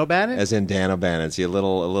 Like Dan O'Bannon? As in Dan O'Bannon. See, a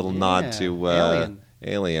little nod to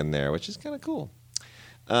Alien there, which is kind of cool.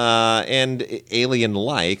 And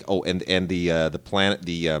alien-like. Oh, and the planet,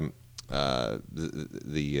 well,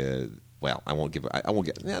 I won't give.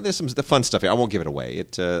 There's some the fun stuff here. I won't give it away.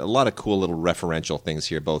 A lot of cool little referential things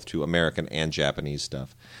here, both to American and Japanese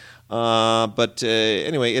stuff. But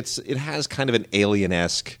anyway, it has kind of an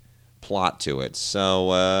alien-esque plot to it.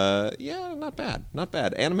 So yeah, not bad.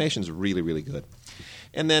 Animation's really, really good.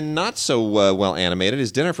 And then not so well animated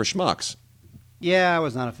is Dinner for Schmucks. Yeah, I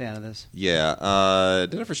was not a fan of this. Yeah,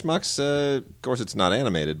 Dinner for Schmucks, of course it's not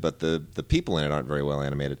animated, but the people in it aren't very well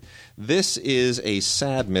animated. This is a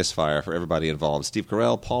sad misfire for everybody involved. Steve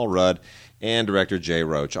Carell, Paul Rudd, and director Jay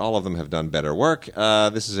Roach. All of them have done better work.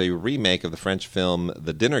 This is a remake of the French film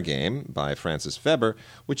The Dinner Game by Francis Feber,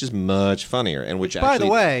 which is much funnier, and which actually, by the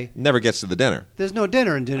way, never gets to the dinner. There's no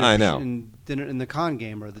dinner in Dinner. I know. In the con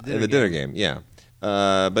game or the dinner game. The dinner game, yeah.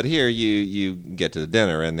 But here you get to the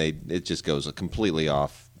dinner and it just goes completely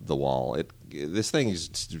off the wall. This thing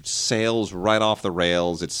sails right off the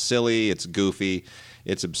rails. It's silly, it's goofy,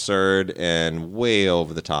 it's absurd, and way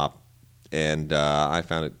over the top. And I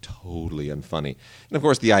found it totally unfunny. And of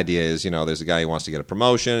course, the idea is, there's a guy who wants to get a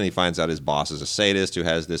promotion, and he finds out his boss is a sadist who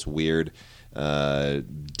has this weird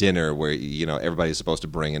dinner where everybody's supposed to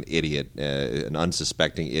bring an idiot, an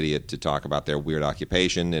unsuspecting idiot, to talk about their weird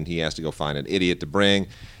occupation, and he has to go find an idiot to bring,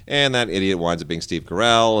 and that idiot winds up being Steve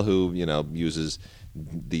Carell, who uses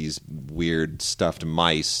these weird dead stuffed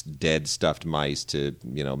mice to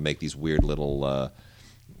make these weird little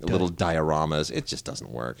dioramas. It just doesn't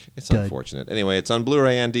work. It's unfortunate. Anyway, it's on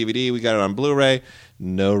Blu-ray and DVD. We got it on Blu-ray.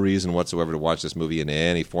 No reason whatsoever to watch this movie in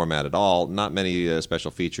any format at all. Not many special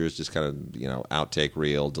features, just kind of, outtake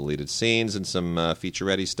reel, deleted scenes, and some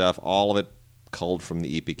featurette-y stuff. All of it culled from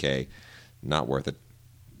the EPK. Not worth it.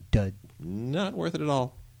 Dud. Not worth it at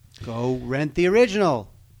all. Go rent the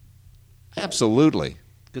original. Absolutely.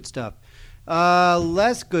 Good stuff.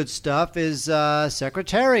 Less good stuff is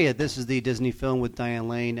Secretariat. This is the Disney film with Diane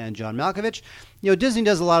Lane and John Malkovich. Disney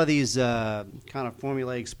does a lot of these kind of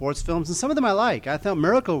formulaic sports films, and some of them I like. I thought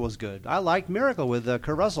Miracle was good. I liked Miracle with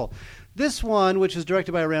Kurt Russell. This one, which was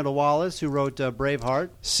directed by Randall Wallace, who wrote Braveheart.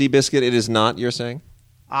 Seabiscuit, it is not, you're saying?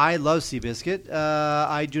 I love Seabiscuit.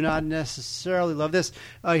 I do not necessarily love this.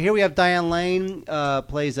 Here we have Diane Lane,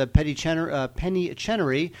 plays Penny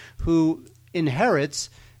Chenery, who inherits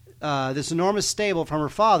this enormous stable from her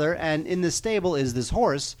father, and in this stable is this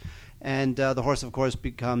horse, and the horse, of course,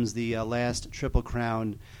 becomes the last Triple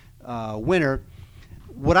Crown winner.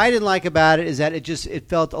 What I didn't like about it is that it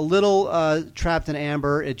felt a little trapped in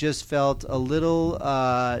amber. It just felt a little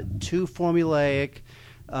too formulaic.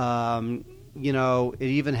 It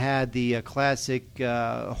even had the classic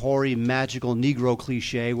hoary magical Negro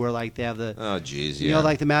cliche where like they have the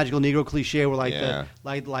like the magical Negro cliche where like yeah.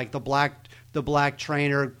 the black the black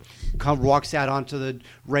trainer walks out onto the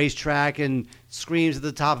racetrack and screams at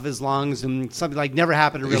the top of his lungs, and something like never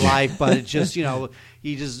happened in real life, but it's just,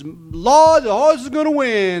 he just, Lord, the horse is going to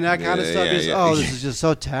win, that kind of stuff. This is just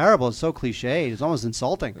so terrible. It's so cliched. It's almost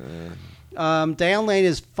insulting. Diane Lane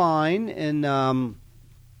is fine in a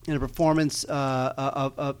performance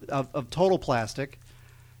of total plastic.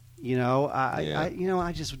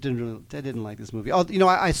 I just didn't like this movie.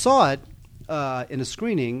 I saw it in a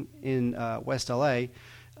screening in West LA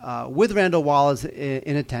with Randall Wallace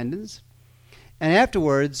in attendance, and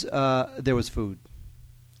afterwards there was food.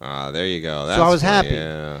 There you go. So I was happy.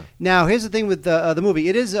 Yeah. Now, here's the thing with the movie.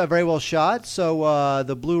 It is very well shot, so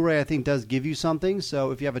the Blu-ray, I think, does give you something.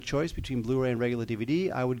 So if you have a choice between Blu-ray and regular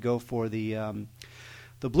DVD, I would go for the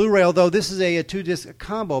Blu-ray, although this is a 2-disc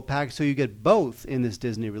combo pack, so you get both in this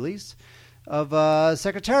Disney release of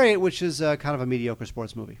Secretariat, which is kind of a mediocre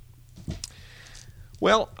sports movie.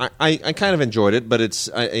 Well, I kind of enjoyed it, but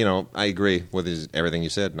I agree with everything you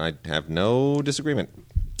said, and I have no disagreement.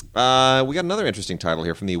 We got another interesting title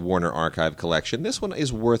here from the Warner Archive Collection. This one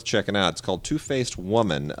is worth checking out. It's called Two-Faced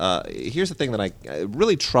Woman. Here's the thing that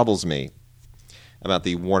really troubles me about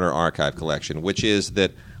the Warner Archive Collection, which is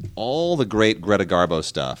that all the great Greta Garbo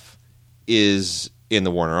stuff is in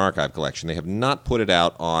the Warner Archive Collection. They have not put it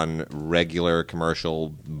out on regular commercial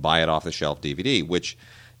buy-it-off-the-shelf DVD, which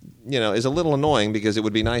is a little annoying because it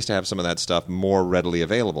would be nice to have some of that stuff more readily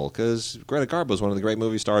available because Greta Garbo is one of the great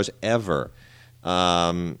movie stars ever.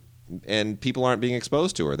 And people aren't being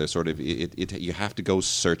exposed to her. They're sort of you have to go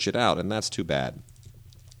search it out, and that's too bad.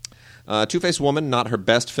 Two-Faced Woman, not her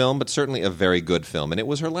best film, but certainly a very good film, and it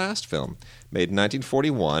was her last film, made in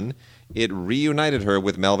 1941. It reunited her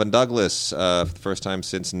with Melvyn Douglas for the first time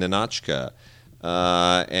since Ninotchka,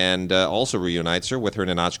 and also reunites her with her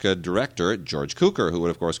Ninotchka director, George Cukor, who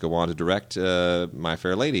would, of course, go on to direct My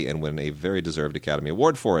Fair Lady and win a very deserved Academy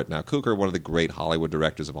Award for it. Now, Cukor, one of the great Hollywood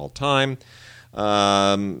directors of all time.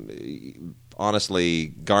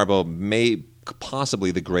 Honestly, Garbo may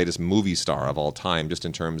possibly the greatest movie star of all time, just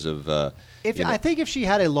in terms of. I think if she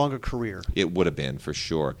had a longer career, it would have been for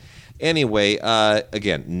sure. Anyway,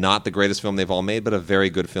 again, not the greatest film they've all made, but a very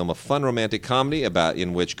good film, a fun romantic comedy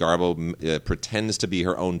in which Garbo pretends to be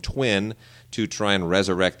her own twin to try and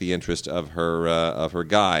resurrect the interest of her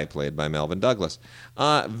guy, played by Melvyn Douglas.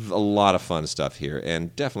 A lot of fun stuff here,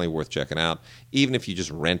 and definitely worth checking out, even if you just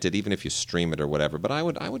rent it, even if you stream it or whatever. But I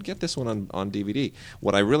would get this one on DVD.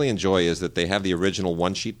 What I really enjoy is that they have the original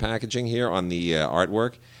one-sheet packaging here on the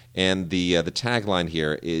artwork, and the tagline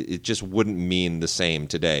here, it just wouldn't mean the same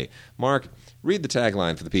today. Mark, read the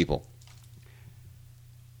tagline for the people.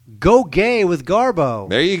 Go gay with Garbo.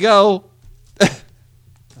 There you go.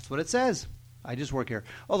 That's what it says. I just work here.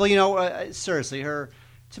 Although, seriously, her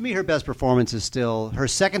best performance is still her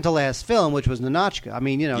second to last film, which was Ninotchka. I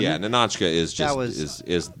mean, yeah, Ninotchka is just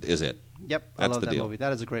is it. Yep, that's I love the that deal. movie.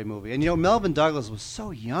 That is a great movie. And Melvyn Douglas was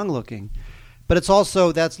so young looking, but it's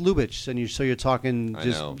also that's Lubitsch, and you're talking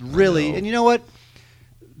just really. I know. And you know what?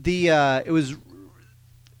 It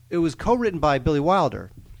was co-written by Billy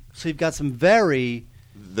Wilder, so you've got some very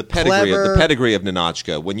the pedigree of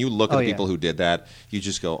Ninotchka. When you look at the people yeah. who did that, you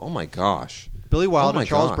just go, "Oh my gosh!" Billy Wilder, my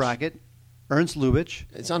Charles gosh. Brackett, Ernst Lubitsch,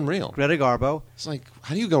 It's unreal. Greta Garbo. It's like,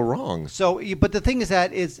 how do you go wrong? So, but the thing is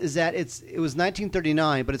that it was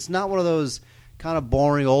 1939, but it's not one of those kind of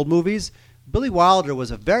boring old movies. Billy Wilder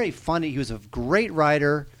was he was a great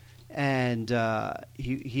writer, and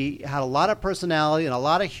he had a lot of personality and a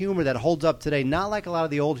lot of humor that holds up today. Not like a lot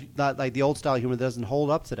of the old style humor that doesn't hold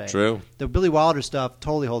up today. True. The Billy Wilder stuff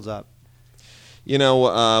totally holds up. We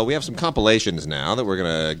have some compilations now that we're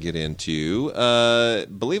going to get into.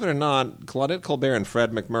 Believe it or not, Claudette Colbert and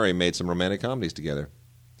Fred MacMurray made some romantic comedies together.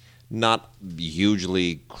 Not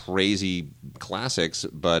hugely crazy classics,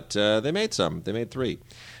 but they made some. They made 3.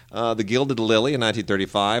 The Gilded Lily in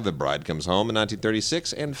 1935, The Bride Comes Home in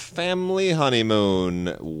 1936, and Family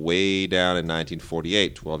Honeymoon way down in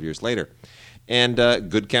 1948, 12 years later. And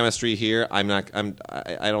good chemistry here. I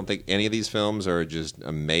don't think any of these films are just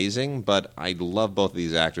amazing, but I love both of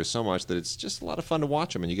these actors so much that it's just a lot of fun to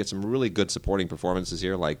watch them. And you get some really good supporting performances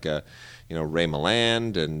here, like Ray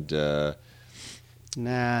Milland and.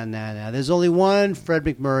 Nah. There's only one Fred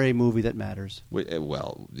MacMurray movie that matters.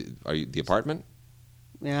 Well, are you The Apartment?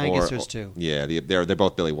 Yeah, I guess there's 2. Yeah, they're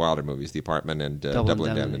both Billy Wilder movies, The Apartment and Double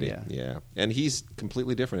Indemnity. Yeah, and he's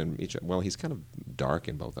completely different in each. Well, he's kind of dark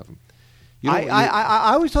in both of them.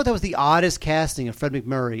 I always thought that was the oddest casting of Fred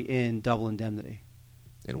MacMurray in Double Indemnity.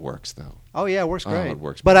 It works though. Oh yeah, it works great. It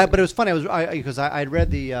works. But it was funny. I'd read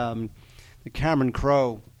the Cameron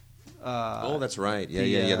Crowe Oh, that's right.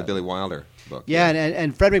 Yeah. The Billy Wilder book. Yeah,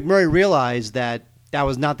 and Fred McMurray realized that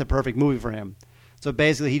was not the perfect movie for him. So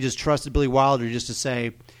basically, he just trusted Billy Wilder just to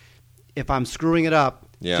say, if I'm screwing it up,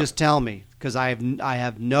 just tell me, because I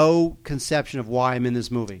have no conception of why I'm in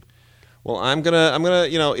this movie. Well, I'm gonna,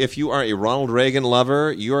 if you are a Ronald Reagan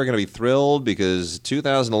lover, you are gonna be thrilled because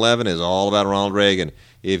 2011 is all about Ronald Reagan.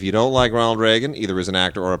 If you don't like Ronald Reagan, either as an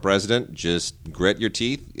actor or a president, just grit your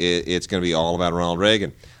teeth. It's gonna be all about Ronald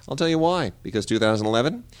Reagan. I'll tell you why. Because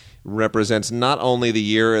 2011 represents not only the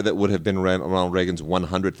year that would have been Ronald Reagan's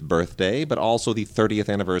 100th birthday, but also the 30th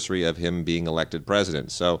anniversary of him being elected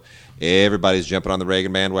president. So everybody's jumping on the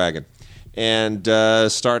Reagan bandwagon. And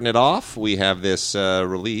starting it off, we have this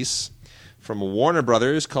release from Warner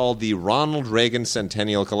Brothers called the Ronald Reagan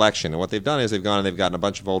Centennial Collection. And what they've done is they've gotten a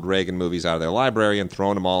bunch of old Reagan movies out of their library and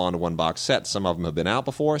thrown them all onto one box set. Some of them have been out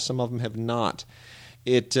before, some of them have not.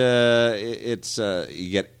 You get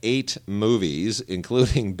 8 movies,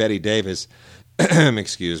 including Bette Davis,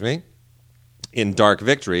 excuse me, in Dark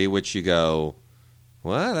Victory, which you go,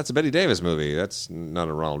 what? That's a Bette Davis movie. That's not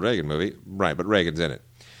a Ronald Reagan movie. Right, but Reagan's in it.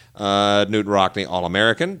 Newton Rockne,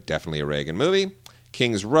 All-American, definitely a Reagan movie.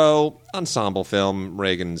 King's Row, ensemble film,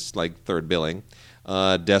 Reagan's like third billing.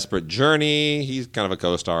 Desperate Journey, he's kind of a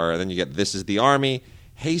co-star. And then you get This Is the Army,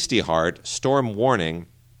 Hasty Heart, Storm Warning,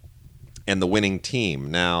 and The Winning Team.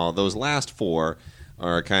 Now, those last 4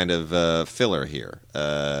 are kind of filler here.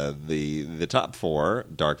 The top 4,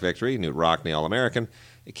 Dark Victory, Newt Rockne, All-American,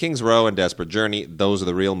 King's Row, and Desperate Journey, those are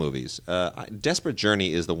the real movies. Desperate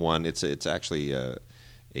Journey is the one, it's actually a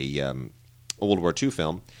World War II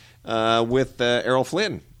film with Errol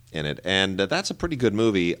Flynn in it. And that's a pretty good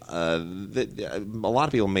movie that a lot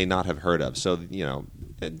of people may not have heard of. So,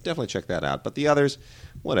 definitely check that out. But the others,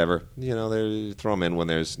 whatever. They throw them in when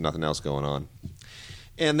there's nothing else going on.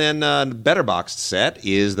 And then the better boxed set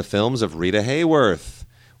is the films of Rita Hayworth,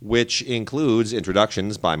 which includes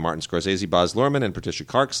introductions by Martin Scorsese, Baz Luhrmann, and Patricia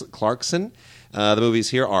Clarkson. The movies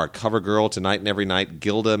here are CoverGirl, Tonight and Every Night,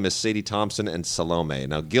 Gilda, Miss Sadie Thompson, and Salome.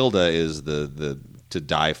 Now, Gilda is the to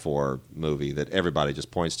die for movie that everybody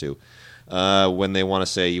just points to when they want to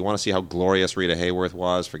say, you want to see how glorious Rita Hayworth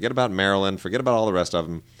was, forget about Marilyn, forget about all the rest of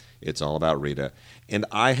them, it's all about Rita. And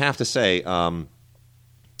I have to say, I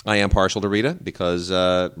am partial to Rita because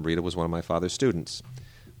Rita was one of my father's students.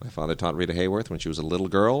 My father taught Rita Hayworth when she was a little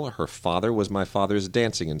girl. Her father was my father's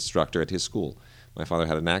dancing instructor at his school. My father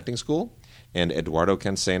had an acting school, and Eduardo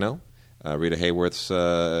Canceno, Rita Hayworth's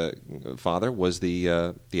father, was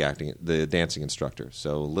the dancing instructor.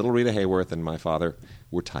 So little Rita Hayworth and my father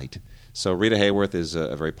were tight. So Rita Hayworth is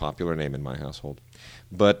a very popular name in my household.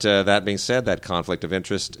 But that being said, that conflict of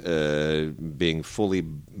interest being fully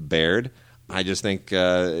bared, I just think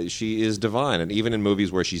she is divine. And even in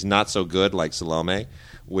movies where she's not so good, like Salome,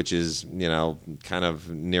 which is kind of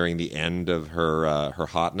nearing the end of her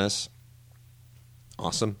hotness,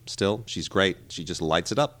 awesome. Still, she's great. She just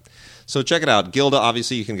lights it up. So check it out. Gilda,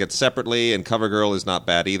 obviously, you can get separately, and CoverGirl is not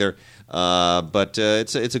bad either. But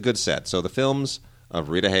it's a good set. So the films of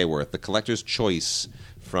Rita Hayworth, the collector's choice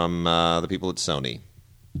from the people at Sony.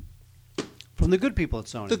 From the good people at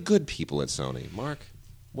Sony. The good people at Sony. Mark,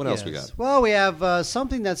 what else we got? Well, we have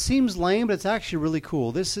something that seems lame, but it's actually really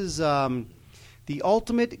cool. This is the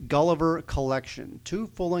Ultimate Gulliver Collection, 2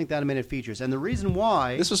 full-length animated features. And the reason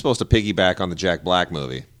why... This was supposed to piggyback on the Jack Black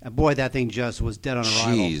movie. Boy, that thing just was dead on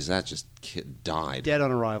arrival. Jeez, that just died. Dead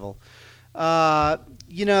on arrival. The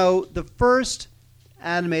first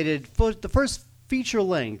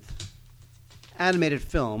feature-length animated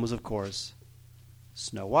film was, of course,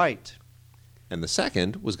 Snow White. And the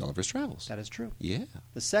second was Gulliver's Travels. That is true. Yeah.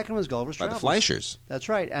 The second was Gulliver's By Travels. the Fleischers. That's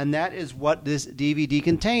right. And that is what this DVD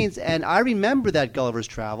contains. And I remember that Gulliver's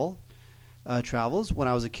Travels when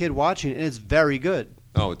I was a kid watching it, and it's very good.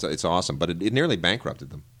 Oh, it's awesome. But it nearly bankrupted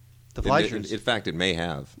them. The Fleischers. In fact, it may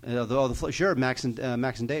have. Sure, Max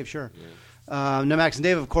and Dave, sure. Yeah. Now, Max and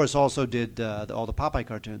Dave, of course, also did all the Popeye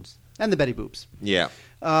cartoons. And the Betty Boops. Yeah.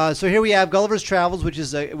 So here we have Gulliver's Travels, which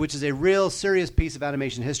is a real serious piece of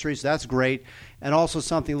animation history. So that's great, and also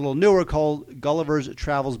something a little newer called Gulliver's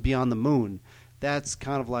Travels Beyond the Moon. That's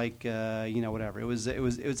kind of like whatever. It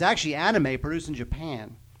was actually anime produced in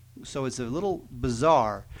Japan, so it's a little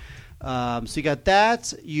bizarre. So you got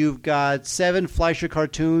that. You've got 7 Fleischer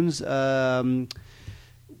cartoons,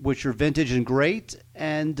 which are vintage and great,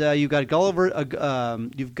 and you've got Gulliver.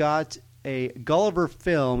 You've got a Gulliver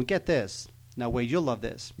film. Get this. Now, Wade, you'll love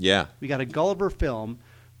this. Yeah. We got a Gulliver film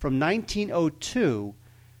from 1902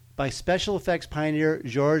 by special effects pioneer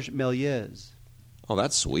Georges Méliès. Oh,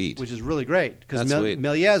 that's sweet. which is really great because That's sweet.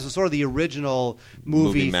 Méliès was sort of the original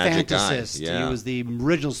movie magic guy, fantasist. yeah. He was the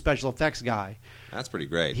original special effects guy. That's pretty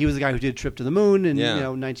great. He was the guy who did Trip to the Moon in Yeah.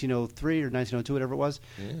 1903 or 1902, whatever it was.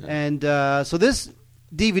 Yeah. And so this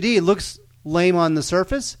DVD looks lame on the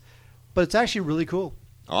surface, but it's actually really cool.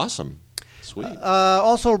 Awesome. Sweet.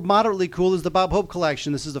 Also moderately cool is the Bob Hope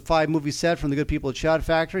collection. This is a 5-movie set from the good people at Shout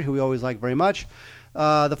Factory, who we always like very much.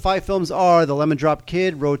 The 5 films are The Lemon Drop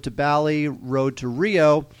Kid, Road to Bali, Road to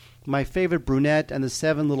Rio, My Favorite Brunette, and The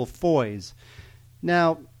 7 Little Foys.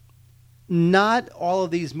 Now, not all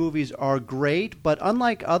of these movies are great, but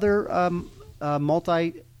unlike other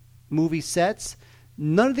multi-movie sets,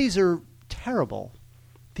 none of these are terrible.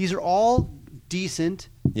 These are all decent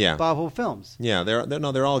Yeah. Bob Hope films. Yeah,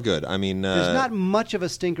 they're all good. I mean, There's not much of a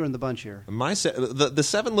stinker in the bunch here. The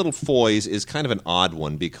Seven Little Foys is kind of an odd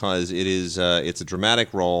one because it's a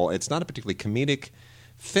dramatic role. It's not a particularly comedic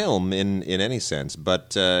film in any sense,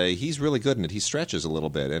 but he's really good in it. He stretches a little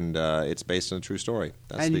bit, and it's based on a true story.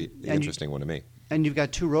 That's the interesting one to me. And you've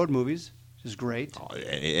got 2 road movies, which is great. Oh,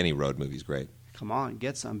 any road movie's great. Come on,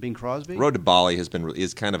 get some. Bing Crosby. Road to Bali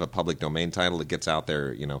is kind of a public domain title. It gets out there,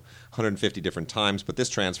 150 different times, but this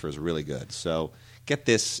transfer is really good. So get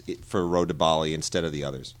this for Road to Bali instead of the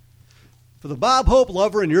others. For the Bob Hope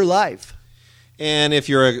lover in your life. And if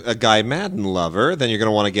you're a Guy Madden lover, then you're going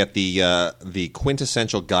to want to get the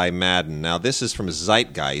quintessential Guy Madden. Now, this is from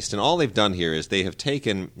Zeitgeist, and all they've done here is they have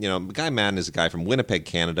taken, Guy Madden is a guy from Winnipeg,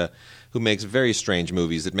 Canada, who makes very strange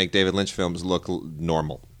movies that make David Lynch films look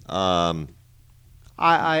normal.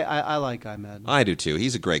 I like Guy Madden. I do too.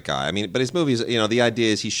 He's a great guy. I mean, but his movies, the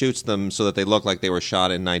idea is he shoots them so that they look like they were shot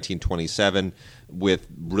in 1927 with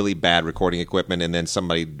really bad recording equipment, and then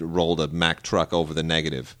somebody rolled a Mack truck over the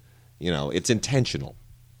negative. It's intentional.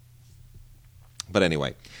 But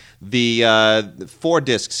anyway, the 4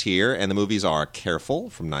 discs here, and the movies are Careful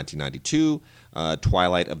from 1992,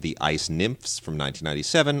 Twilight of the Ice Nymphs from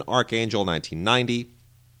 1997, Archangel 1990.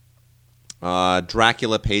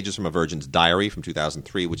 Dracula, Pages from a Virgin's Diary from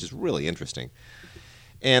 2003, which is really interesting.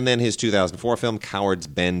 And then his 2004 film, Cowards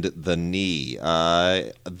Bend the Knee.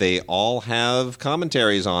 They all have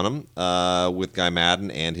commentaries on them with Guy Madden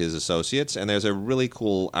and his associates, and there's a really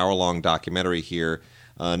cool hour-long documentary here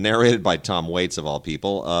narrated by Tom Waits, of all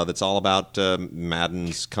people, that's all about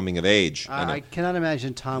Madden's coming of age. I cannot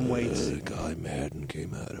imagine Tom Waits. Guy Madden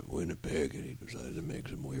came out of Winnipeg and he decided to make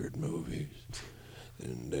some weird movies.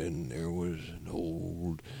 And then there was an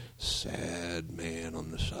old, sad man on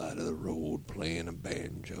the side of the road playing a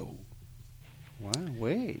banjo. Wow,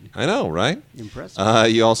 Wade. I know, right? Impressive.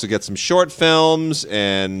 You also get some short films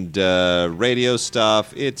and radio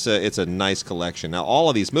stuff. It's a nice collection. Now, all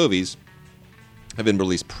of these movies have been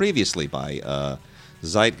released previously by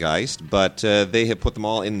Zeitgeist, but they have put them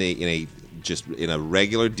all in a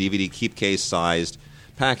regular DVD keep case sized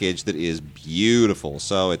package that is beautiful.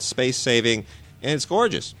 So it's space saving. And it's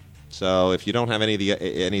gorgeous. So if you don't have any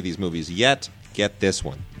of these movies yet, get this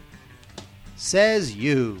one. Says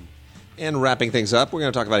you. And wrapping things up, we're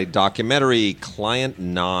going to talk about a documentary, Client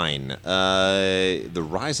 9, The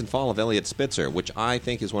Rise and Fall of Elliot Spitzer, which I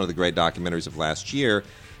think is one of the great documentaries of last year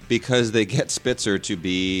because they get Spitzer to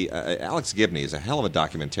be... Alex Gibney is a hell of a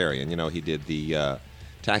documentarian. He did the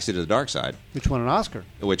Taxi to the Dark Side. Which won an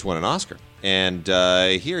Oscar. And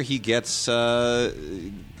here he gets...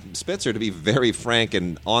 Spitzer to be very frank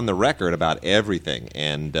and on the record about everything,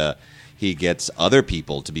 and he gets other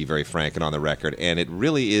people to be very frank and on the record, and it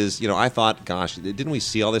really is, I thought, gosh, didn't we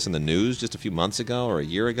see all this in the news just a few months ago or a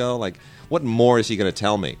year ago? Like, what more is he going to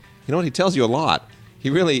tell me? You know what, he tells you a lot. He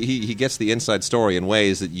really, he gets the inside story in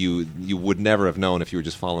ways that you would never have known if you were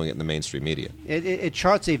just following it in the mainstream media. It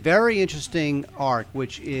charts a very interesting arc,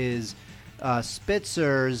 which is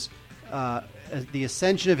Spitzer's, the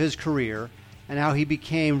ascension of his career, and how he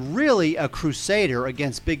became really a crusader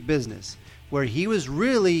against big business, where he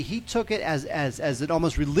took it as an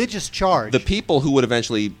almost religious charge. The people who would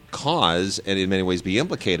eventually cause, and in many ways be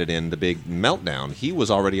implicated in, the big meltdown, he was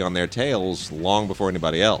already on their tails long before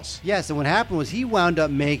anybody else. Yes, and what happened was he wound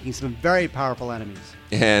up making some very powerful enemies.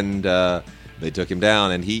 And they took him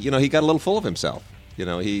down, and he got a little full of himself.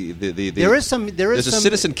 There's a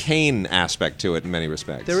Citizen Kane aspect to it in many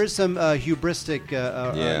respects. There is some hubristic,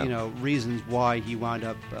 reasons why he wound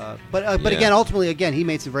up. But again, ultimately, he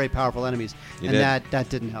made some very powerful enemies, that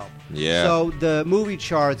didn't help. Yeah. So the movie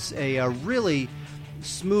charts a really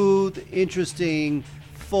smooth, interesting,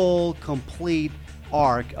 full, complete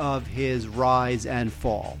arc of his rise and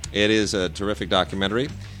fall. It is a terrific documentary.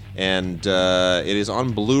 And it is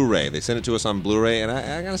on Blu-ray. They sent it to us on Blu-ray, and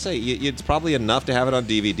I gotta say, it's probably enough to have it on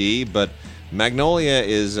DVD. But Magnolia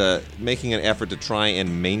is making an effort to try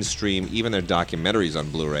and mainstream even their documentaries on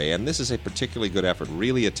Blu-ray, and this is a particularly good effort,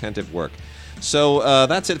 really attentive work. So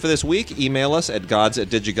that's it for this week. Email us at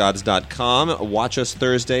gods@digigods.com. Watch us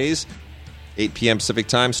Thursdays, 8 p.m. Pacific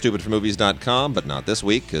Time, stupidformovies.com, but not this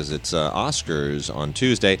week because it's Oscars on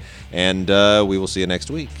Tuesday, and we will see you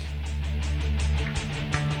next week.